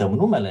 însă uităm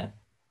numele.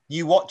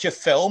 You watch a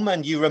film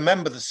and you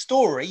remember the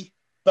story,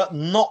 but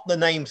not the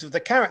names of the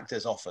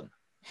characters often.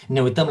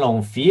 Ne uităm la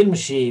un film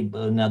și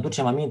ne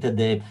aducem aminte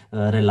de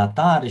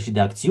relatare și de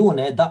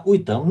acțiune, dar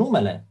uităm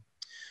numele.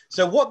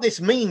 So what this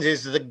means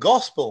is that the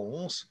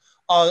Gospels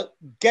are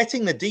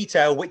getting the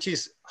detail which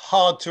is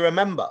hard to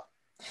remember.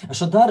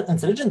 Așadar,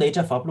 înțelegem de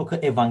aici faptul că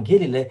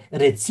evangheliile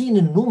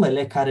rețin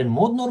numele care în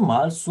mod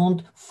normal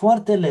sunt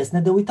foarte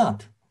lesne de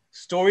uitat.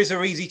 Stories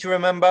are easy to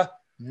remember,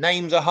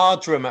 names are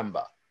hard to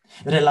remember.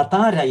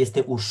 Relatarea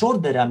este ușor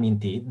de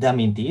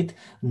amintit,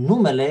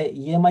 numele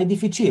e mai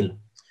dificil.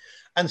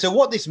 And so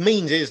what this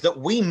means is that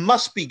we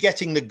must be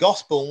getting the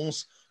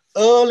Gospels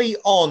early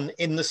on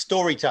in the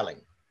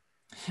storytelling.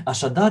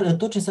 Așadar, în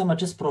tot ce înseamnă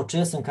acest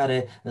proces în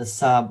care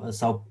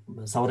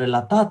s-au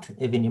relatat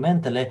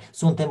evenimentele,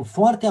 suntem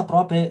foarte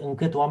aproape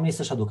încât oamenii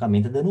să-și aducă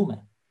aminte de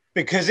nume.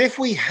 Because if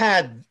we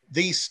had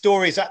these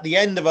stories at the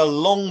end of a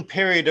long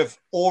period of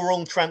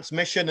oral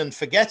transmission and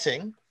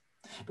forgetting,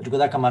 pentru că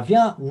dacă am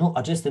avea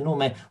aceste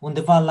nume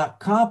undeva la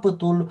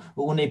capătul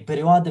unei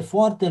perioade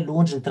foarte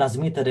lungi de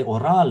transmitere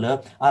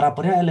orală, ar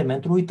apărea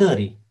elementul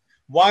uitării.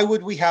 Why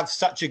would we have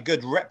such a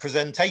good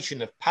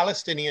representation of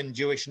Palestinian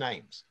Jewish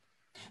names?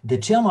 De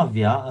ce am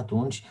avea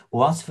atunci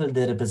o astfel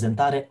de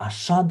reprezentare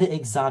așa de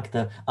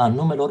exactă a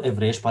numelor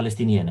evreiești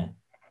palestiniene?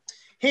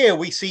 Here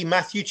we see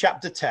Matthew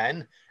chapter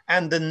 10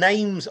 and the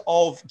names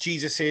of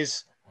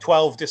Jesus's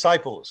 12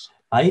 disciples.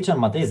 Aici, în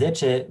Matei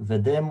 10,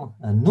 vedem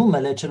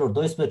numele celor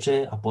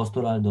 12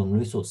 apostoli al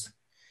Domnului Isus.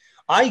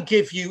 I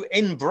give you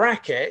in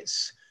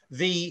brackets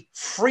the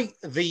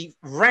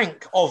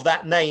rank of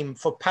that name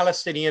for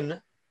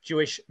Palestinian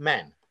Jewish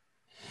men.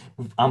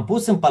 Am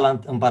pus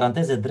în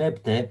paranteze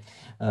drepte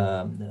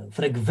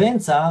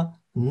frecvența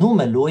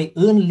numelui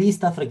în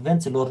lista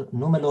frecvențelor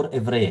numelor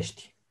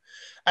evreiești.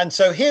 And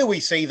so here we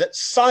see that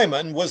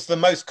Simon was the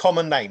most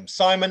common name.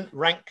 Simon,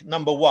 rank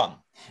number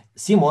 1.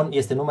 Simon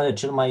este numele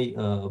cel mai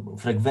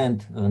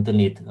frecvent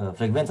întâlnit,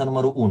 frecvența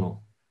numărul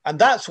 1.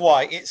 And that's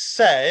why it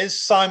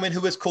says Simon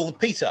who was called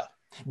Peter.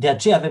 De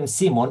aceea avem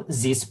Simon,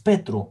 zis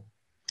Petru.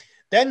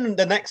 Then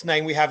the next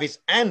name we have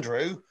is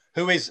Andrew,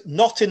 who is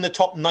not in the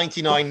top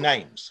 99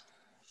 names.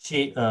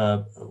 Și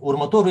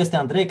următorul este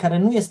Andrei, care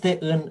nu este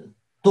în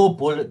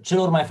topul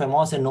celor mai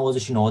faimoase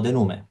 99 de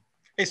nume.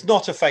 It's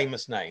not a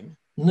famous name.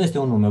 Nu este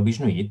un nume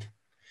obișnuit.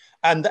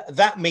 And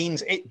that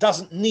means it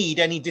doesn't need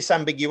any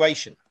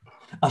disambiguation.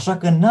 Așa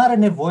că nu are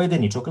nevoie de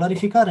nicio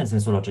clarificare în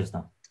sensul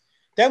acesta.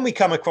 Then we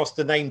come across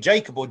the name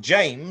Jacob or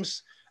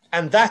James,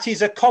 and that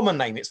is a common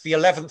name. It's the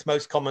 11th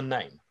most common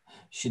name.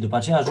 Și după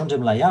aceea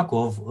ajungem la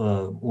Iacov,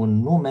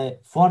 un nume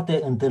foarte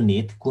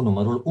întâlnit cu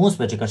numărul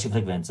 11 ca și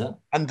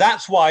frecvență. And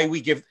that's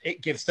why it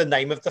gives the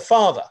name of the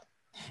father.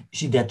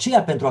 Și de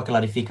aceea, pentru a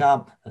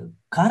clarifica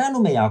care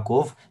anume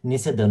Iacov, ni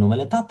se dă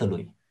numele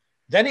tatălui.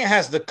 Then it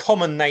has the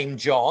common name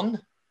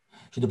John.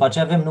 Și după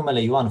aceea avem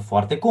numele Ioan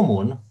foarte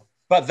comun.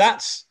 But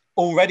that's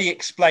already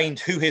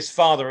explained who his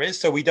father is,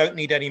 so we don't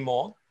need any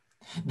more.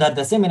 Dar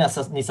de asemenea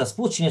ni s-a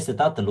spus cine este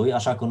tatălui,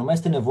 așa că nu mai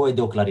este nevoie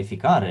de o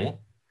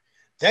clarificare.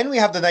 Then we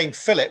have the name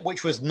Philip,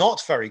 which was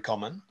not very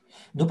common.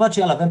 După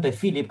aceea îl avem pe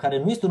Filip, care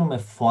nu este un nume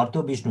foarte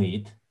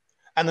obișnuit.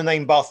 And the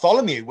name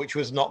Bartholomew, which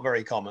was not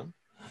very common.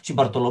 Și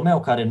Bartolomeu,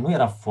 care nu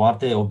era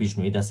foarte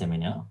obișnuit de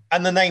asemenea,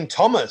 and the name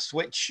Thomas,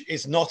 which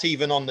is not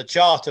even on the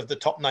chart of the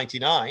top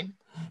 99,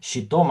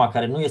 și Toma,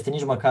 care nu este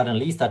nici măcar în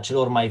lista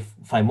celor mai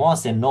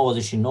faimoase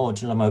 99,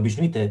 celor mai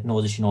obișnuite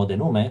 99 de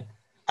nume,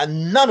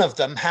 and none of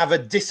them have a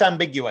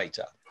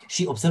disambiguator.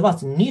 și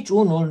observați, nici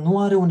unul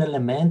nu are un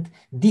element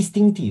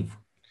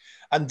distinctiv.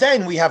 And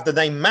then we have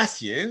the name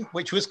Matthew,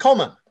 which was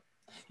common.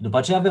 După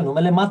aceea avem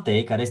numele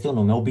Matei, care este un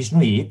nume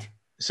obișnuit.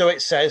 So it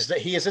says that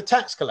he is a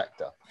tax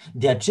collector.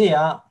 De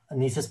aceea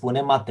ni se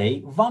spune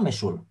Matei,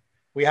 vameșul.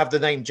 We have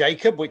the name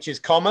Jacob, which is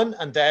common,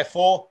 and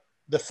therefore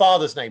the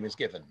father's name is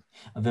given.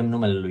 Avem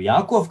numele lui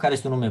Iacov, care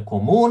este un nume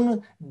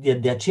comun,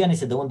 de aceea ni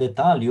se dă un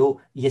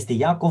detaliu, este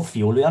Iacov,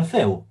 fiul lui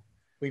Alfeu.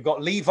 We've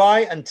got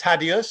Levi and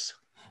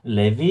Thaddeus,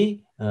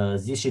 Levi,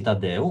 zis și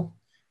Tadeu,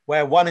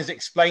 where one is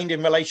explained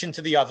in relation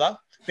to the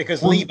other,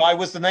 because Levi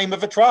was the name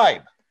of a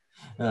tribe.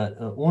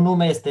 Un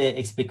nume este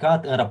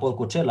explicat în raport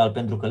cu celălalt,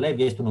 pentru că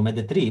Levi este un nume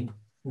de trib,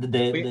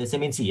 de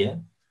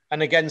seminție.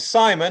 And again,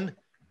 Simon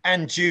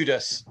and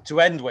Judas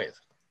to end with.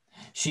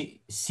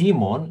 Și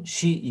Simon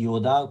și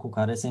Iuda, cu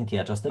care se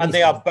încheie această And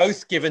they are listă.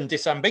 both given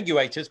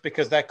disambiguators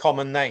because they're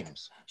common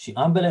names. Și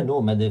ambele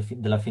nume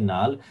de la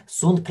final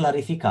sunt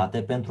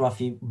clarificate pentru a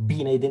fi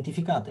bine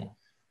identificate.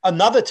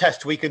 Another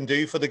test we can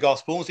do for the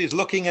Gospels is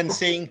looking and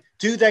seeing,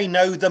 do they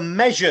know the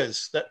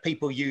measures that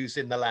people use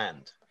in the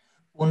land?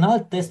 Un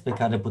alt test pe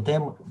care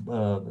putem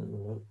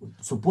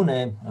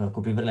supune cu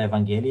privire la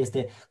Evanghelii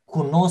este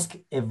cunosc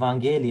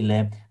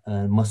evangheliile,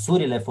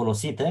 măsurile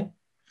folosite.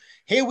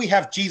 Here we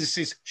have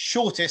Jesus'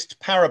 shortest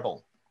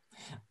parable.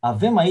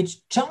 Avem aici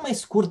cea mai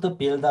scurtă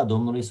pildă a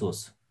Domnului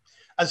Isus.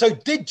 And so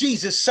did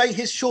Jesus say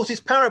his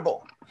shortest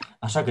parable?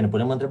 Așa că ne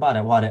punem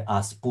întrebarea, oare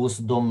a spus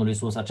Domnul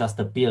Isus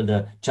această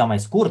pildă cea mai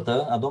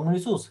scurtă a Domnului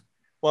Isus?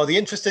 Well, the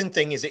interesting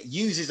thing is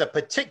it uses a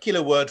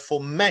particular word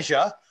for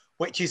measure,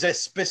 which is a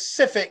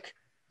specific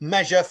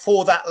measure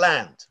for that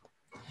land.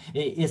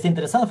 Este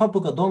interesant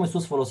faptul că Domnul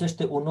Isus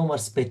folosește un număr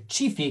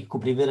specific cu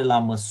privire la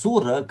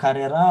măsură, care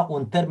era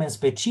un termen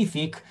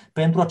specific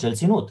pentru acel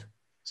ținut.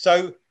 So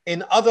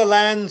in other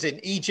lands, in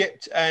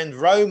Egypt and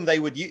Rome, they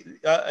would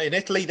in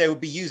Italy, they would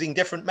be using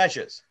different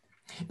measures.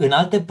 În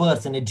alte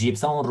părți, în Egipt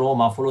sau în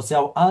Roma,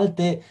 foloseau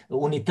alte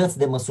unități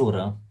de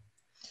măsură.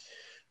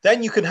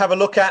 Then you can have a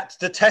look at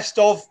the test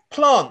of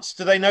plants.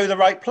 Do they know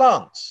the right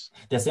plants?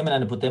 De asemenea,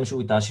 ne putem și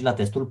uita și la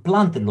testul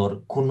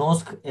plantelor.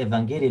 Cunosc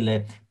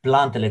evangheliile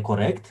plantele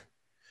corect?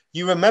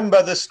 You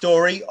remember the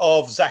story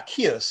of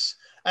Zacchaeus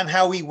and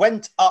how he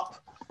went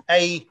up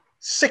a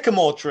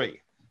sycamore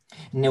tree.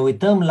 Ne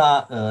uităm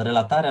la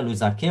relatarea lui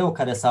Zacheu,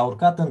 care s-a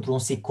urcat într-un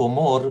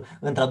sicomor,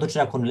 în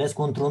traducerea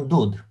Cornilescu, într-un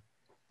dud.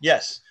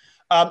 Yes.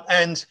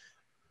 And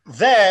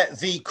there,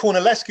 the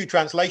Cornilescu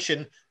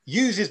translation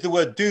uses the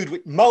word dude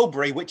with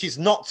mulberry, which is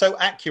not so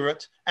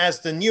accurate as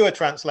the newer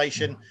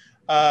translation,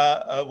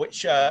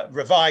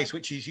 revised,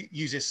 which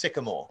uses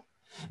sycamore.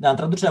 Dar în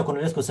traducerea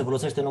Cornilescu se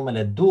folosește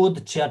numele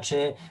dud, ceea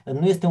ce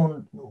nu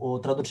este o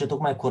traducere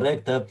tocmai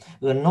corectă.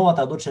 În noua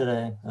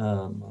traducere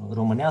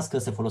românească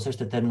se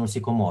folosește termenul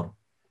sicomor.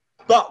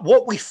 But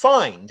what we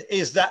find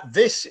is that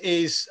this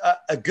is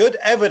a good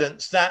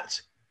evidence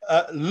that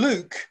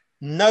Luke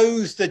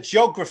knows the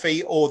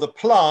geography or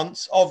the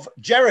plants of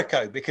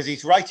Jericho, because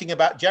he's writing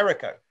about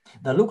Jericho.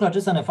 Dar lucrul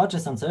acesta ne face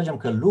să înțelegem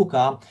că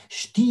Luca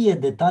știe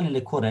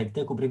detaliile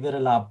corecte cu privire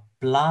la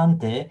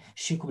plante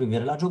și cu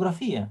privire la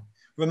geografie.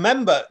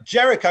 Remember,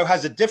 Jericho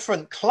has a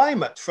different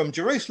climate from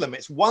Jerusalem.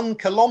 It's 1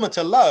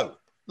 kilometer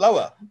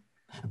lower.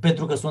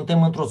 Pentru că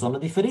suntem într-o zonă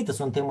diferită,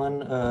 suntem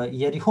în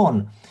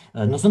Ierihon.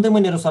 Nu suntem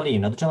în Ierusalim.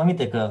 Ne aducem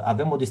aminte că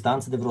avem o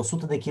distanță de vreo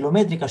 100 de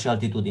kilometri ca și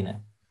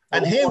altitudine.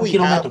 And here un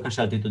kilometru ca și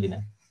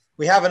altitudine.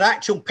 We have an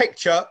actual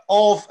picture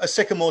of a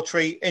sycamore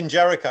tree in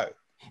Jericho.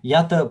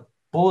 Iată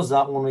poza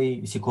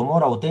unui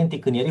sicomor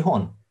autentic în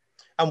Ierihon.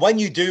 And when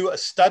you do a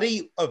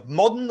study of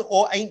modern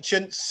or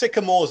ancient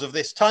sycamores of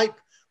this type,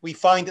 we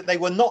find that they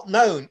were not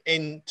known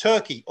in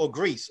Turkey or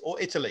Greece or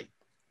Italy.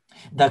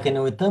 Dacă ne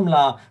uităm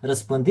la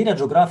răspândirea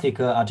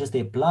geografică a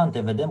acestei plante,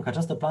 vedem că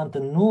această plantă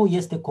nu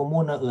este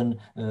comună în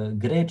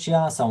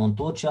Grecia sau în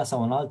Turcia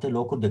sau în alte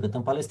locuri decât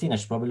în Palestina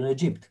și probabil în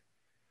Egipt.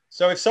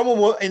 So if someone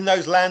were in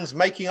those lands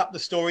making up the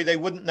story, they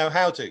wouldn't know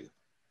how to.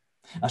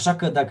 Așa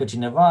că dacă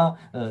cineva,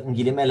 în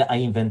ghilimele, a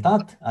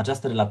inventat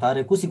această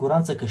relatare, cu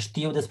siguranță că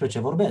știu despre ce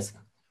vorbesc.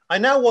 I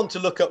now want to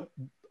look at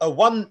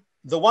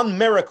the one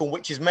miracle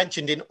which is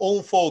mentioned in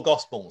all 4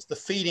 Gospels, the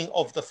feeding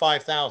of the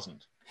 5,000.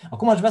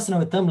 Acum aș vrea să ne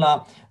uităm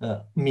la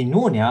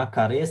minunea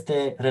care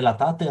este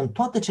relatată în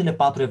toate cele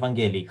 4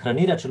 evanghelii,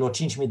 hrănirea celor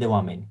 5.000 de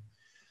oameni.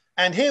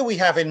 And here we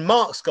have in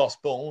Mark's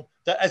Gospel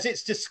that as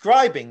it's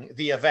describing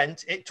the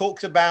event, it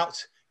talks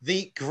about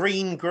the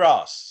green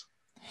grass.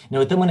 Ne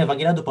uităm în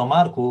Evanghelia după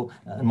Marcu,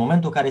 în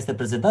momentul în care este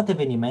prezentat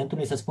evenimentul,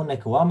 ni se spune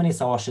că oamenii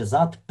s-au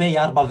așezat pe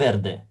iarba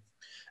verde.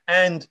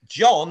 And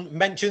John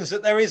mentions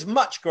that there is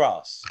much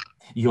grass.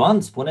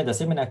 Ioan spune de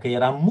asemenea că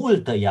era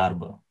multă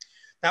iarbă.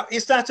 Now,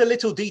 is that a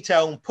little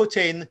detail put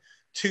in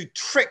to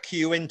trick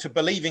you into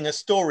believing a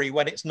story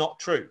when it's not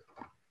true?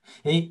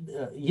 Ei,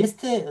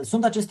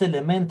 sunt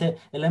aceste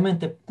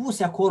elemente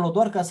puse acolo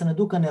doar ca să ne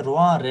ducă în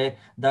eroare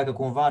dacă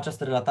cumva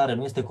această relatare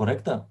nu este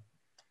corectă?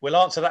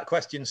 We'll answer that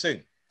question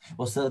soon.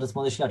 O să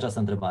răspundem și la această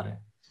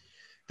întrebare.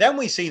 Then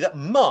we see that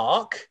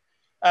Mark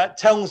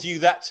tells you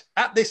that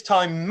at this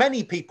time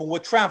many people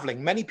were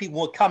traveling, many people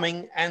were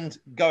coming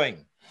and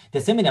going. De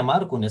asemenea,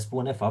 Marcu ne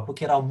spune faptul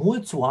că erau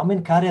mulți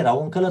oameni care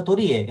erau în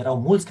călătorie, erau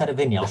mulți care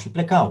veneau și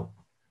plecau.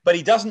 But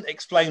he doesn't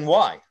explain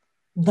why.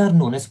 Dar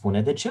nu ne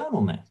spune de ce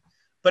anume.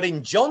 But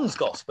in John's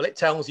Gospel, it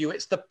tells you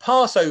it's the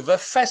Passover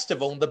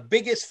festival, the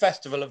biggest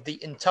festival of the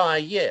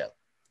entire year.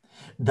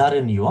 Dar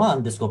în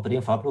Ioan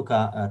descoperim faptul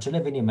că acel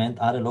eveniment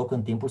are loc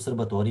în timpul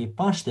sărbătorii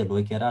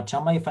Paștelui, care era cea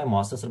mai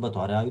faimoasă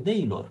sărbătoare a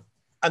iudeilor.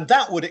 And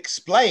that would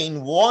explain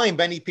why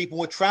many people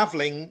were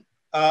traveling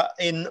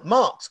in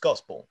Mark's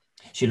Gospel.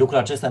 Și lucrul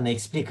acesta ne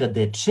explică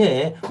de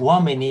ce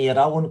oamenii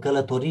erau în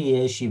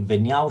călătorie și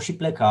veneau și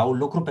plecau,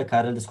 lucru pe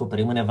care îl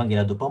descoperim în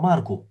Evanghelia după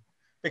Marcu.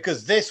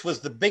 Because this was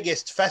the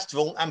biggest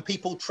festival and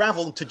people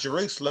traveled to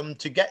Jerusalem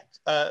to get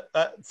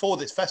for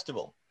this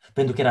festival.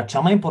 Pentru că era cea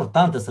mai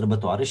importantă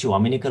sărbătoare și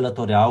oamenii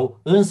călătoreau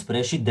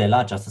înspre și de la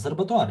această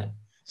sărbătoare.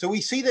 So we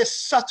see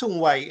this subtle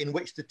way in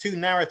which the two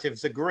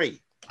narratives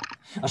agree.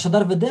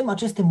 Așadar, vedem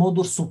aceste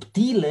moduri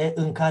subtile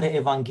în care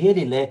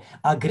evangheliile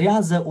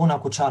agrează una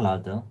cu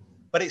cealaltă,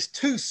 But it's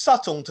too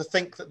subtle to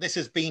think that this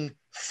has been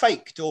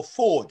faked or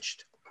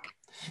forged.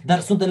 dar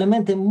sunt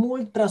elemente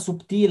mult prea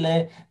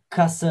subtile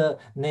ca să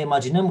ne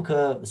imaginăm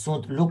că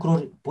sunt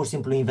lucruri pur și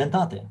simplu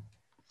inventate.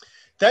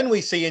 Then we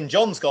see in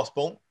John's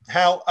Gospel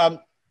how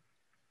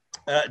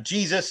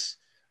Jesus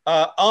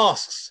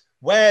asks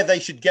where they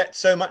should get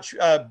so much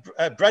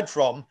bread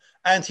from,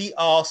 and he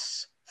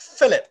asks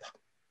Philip.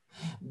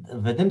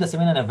 Vedem de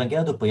asemenea în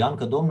Evanghelia după Ioan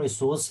că Domnul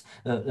Iisus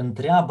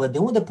întreabă de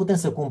unde putem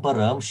să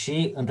cumpărăm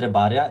și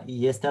întrebarea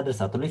este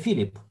adresată lui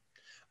Filip.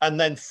 And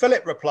then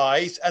Philip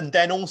replies, and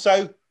then also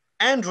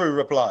Andrew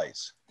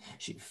replies.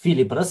 Și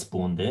Filip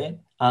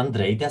răspunde,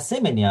 Andrei de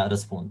asemenea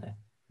răspunde.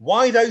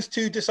 Why those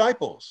two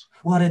disciples?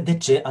 Oare de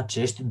ce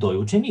acești doi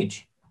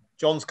ucenici?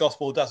 John's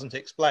Gospel doesn't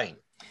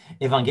explain.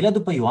 Evanghelia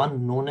după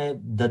Ioan nu ne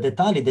dă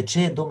detalii de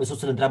ce Domnul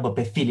Iisus îl întreabă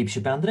pe Filip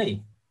și pe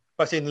Andrei.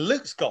 But in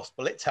Luke's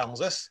Gospel it tells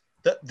us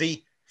that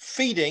the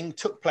feeding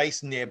took place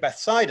near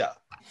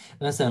Bethsaida.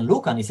 Însă în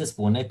Luca ni se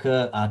spune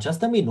că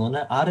această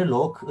minune are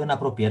loc în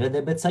apropiere de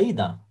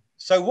Betsaida.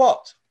 So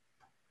what?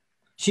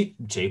 Și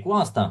ce-i cu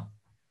asta?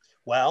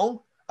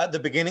 Well, at the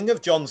beginning of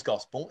John's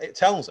Gospel, it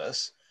tells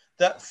us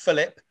that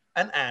Philip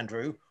and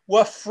Andrew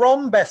were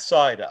from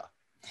Bethsaida.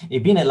 Ei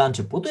bine, la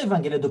începutul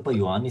Evangheliei după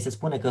Ioan ni se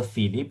spune că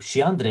Filip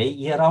și Andrei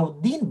erau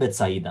din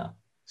Betsaida.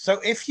 So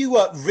if you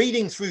were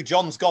reading through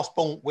John's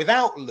Gospel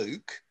without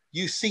Luke,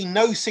 you see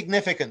no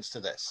significance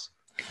to this.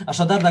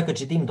 Așadar, dacă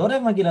citim doar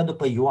Evanghelia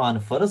după Ioan,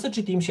 fără să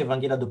citim și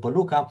Evanghelia după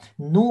Luca,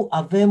 nu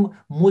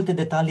avem multe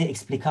detalii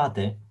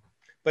explicate.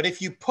 But if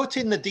you put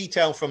in the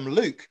detail from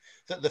Luke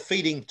that the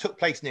feeding took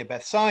place near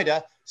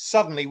Bethsaida,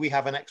 suddenly we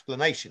have an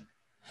explanation.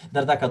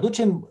 Dar dacă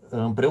aducem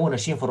împreună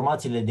și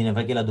informațiile din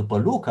Evanghelia după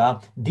Luca,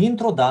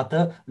 dintr-o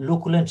dată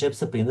lucrurile încep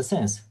să prindă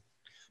sens.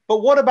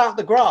 But what about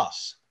the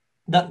grass?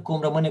 Dar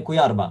cum rămâne cu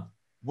iarba?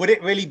 Would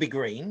it really be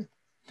green?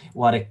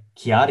 Oare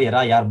chiar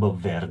era iarbă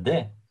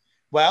verde?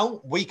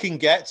 Well, we can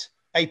get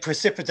a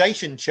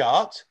precipitation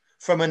chart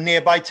from a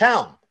nearby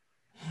town.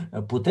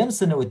 Putem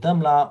să ne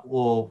uităm la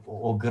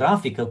o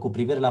grafică cu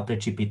privire la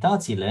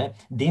precipitațiile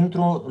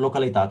dintr-o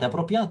localitate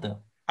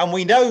apropiată. And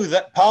we know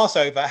that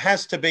Passover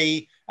has to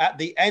be at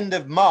the end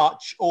of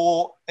March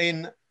or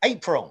in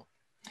April.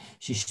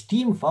 Și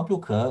știm faptul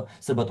că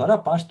sărbătoarea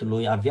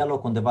Paștelui avea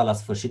loc undeva la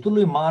sfârșitul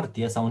lui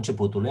martie sau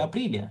începutul lui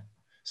aprilie.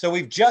 So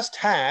we've just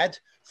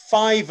had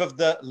 5 of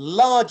the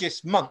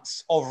largest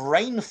months of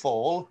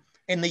rainfall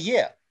in the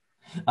year.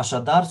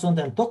 Așadar,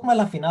 suntem tocmai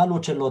la finalul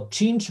celor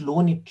 5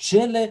 luni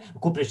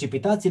cu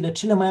precipitațiile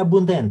cele mai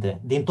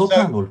abundente din tot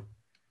anul.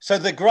 So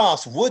the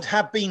grass would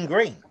have been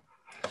green.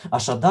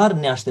 Așadar,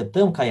 ne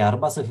așteptăm ca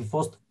iarba să fi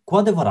fost cu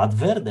adevărat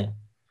verde.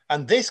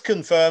 And this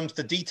confirms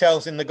the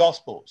details in the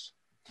Gospels.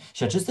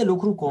 Și aceste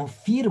lucruri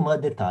confirmă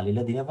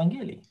detaliile din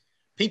Evanghelii.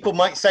 People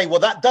might say, well,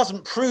 that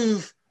doesn't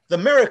prove the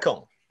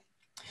miracle.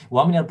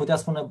 Oamenii ar putea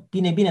spune,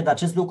 bine, dar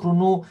acest lucru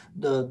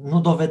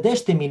nu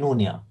dovedește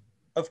minunea.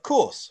 Of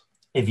course.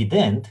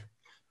 Evident.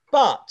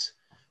 But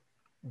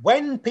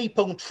when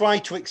people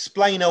try to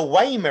explain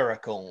away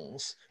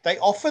miracles, they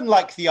often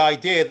like the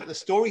idea that the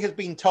story has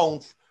been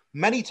told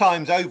many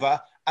times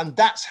over, and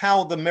that's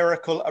how the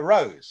miracle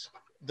arose.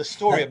 The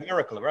story of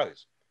miracle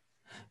arose.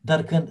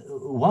 Dar când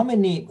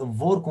oamenii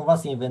vor cumva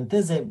să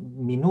inventeze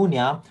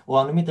minunea, o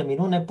anumită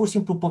minune, pur și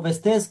simplu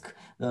povestesc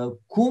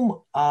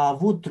cum a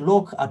avut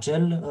loc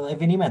acel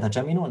eveniment,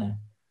 acea minune.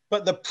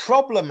 But the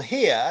problem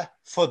here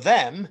for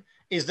them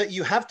is that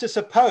you have to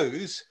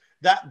suppose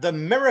that the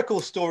miracle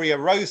story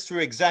arose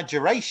through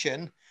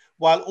exaggeration,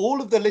 while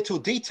all of the little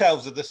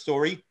details of the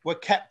story were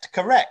kept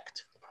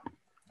correct.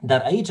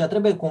 Dar aici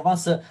trebuie cumva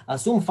să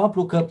asum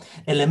faptul că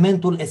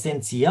elementul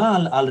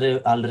esențial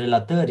al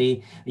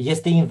relatării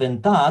este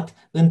inventat,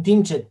 în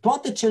timp ce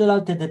toate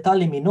celelalte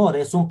detalii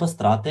minore sunt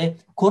păstrate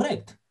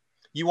corect.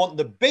 You want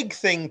the big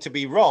thing to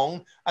be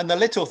wrong and the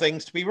little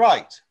things to be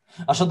right.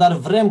 Așadar,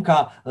 vrem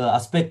ca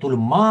aspectul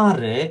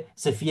mare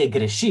să fie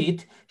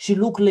greșit și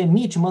lucrurile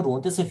mici,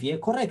 mărunte, să fie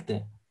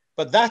corecte.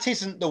 But that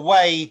isn't the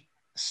way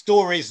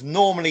stories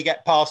normally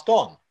get passed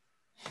on.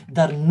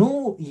 Dar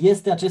nu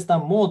este acesta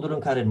modul în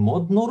care, în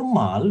mod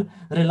normal,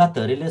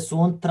 relatările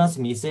sunt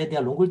transmise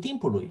de-a lungul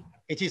timpului.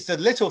 It is the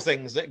little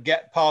things that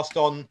get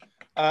passed on,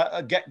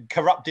 get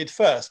corrupted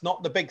first,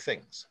 not the big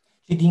things.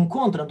 Și din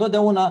contră,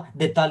 întotdeauna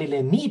detaliile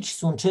mici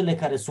sunt cele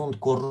care sunt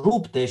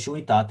corupte și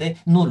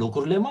uitate, nu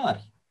lucrurile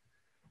mari.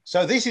 So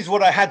this is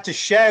what I had to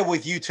share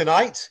with you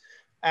tonight,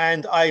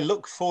 and I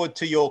look forward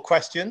to your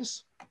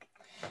questions.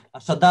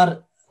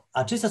 Așadar,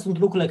 acestea sunt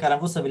lucrurile care am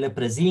vrut să vi le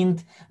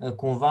prezint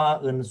cumva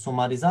în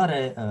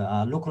sumarizare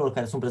a lucrurilor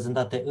care sunt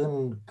prezentate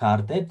în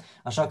carte,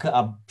 așa că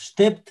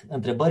aștept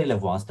întrebările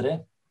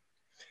voastre.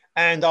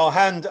 And I'll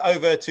hand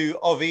over to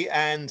Ovi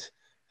and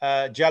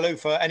Jalu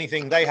for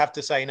anything they have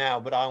to say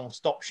now, but I'll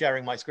stop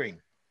sharing my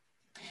screen.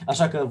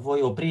 Așa că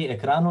voi opri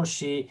ecranul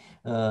și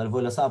îl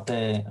voi lăsa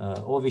pe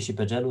Ovi și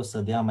pe Gelu să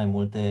dea mai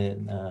multe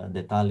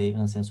detalii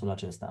în sensul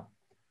acesta.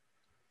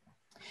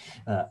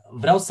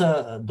 Vreau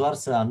doar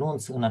să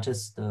anunț în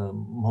acest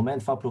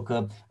moment faptul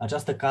că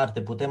această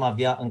carte, Putem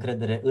avea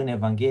încredere în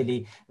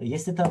Evanghelii,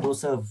 este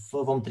tradusă.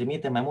 Vă vom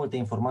trimite mai multe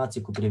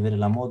informații cu privire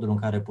la modul în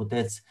care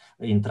puteți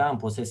intra în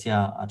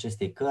posesia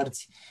acestei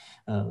cărți.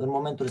 În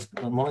momentul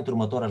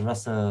următor aș vrea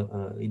să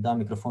îi dau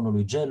microfonul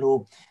lui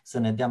Gelu să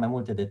ne dea mai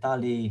multe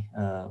detalii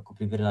cu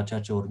privire la ceea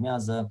ce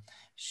urmează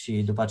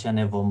și după aceea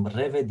ne vom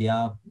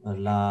revedea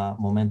la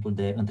momentul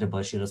de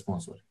întrebări și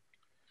răspunsuri.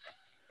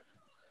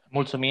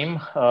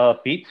 Mulțumim,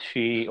 Pete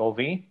și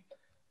Ovi.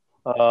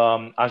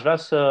 Aș vrea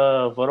să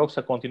vă rog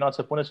să continuați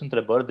să puneți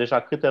întrebări.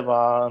 Deja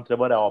câteva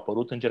întrebări au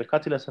apărut.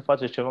 Încercați-le să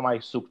faceți ceva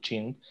mai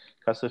succint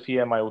ca să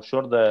fie mai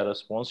ușor de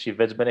răspuns și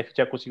veți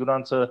beneficia cu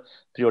siguranță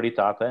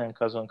prioritate în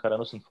cazul în care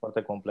nu sunt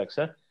foarte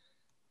complexe.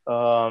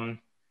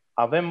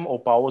 Avem o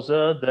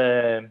pauză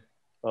de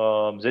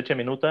 10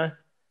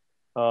 minute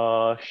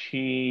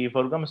și vă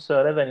rugăm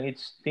să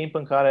reveniți timp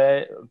în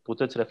care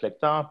puteți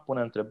reflecta,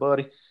 pune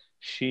întrebări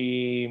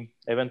și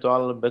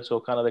eventual beți o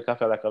cană de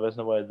cafea dacă aveți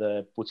nevoie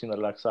de puțină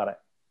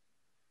relaxare.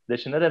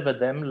 Deci ne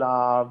revedem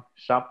la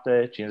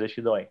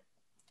 7:52.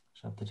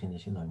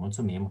 7:52.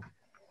 Mulțumim!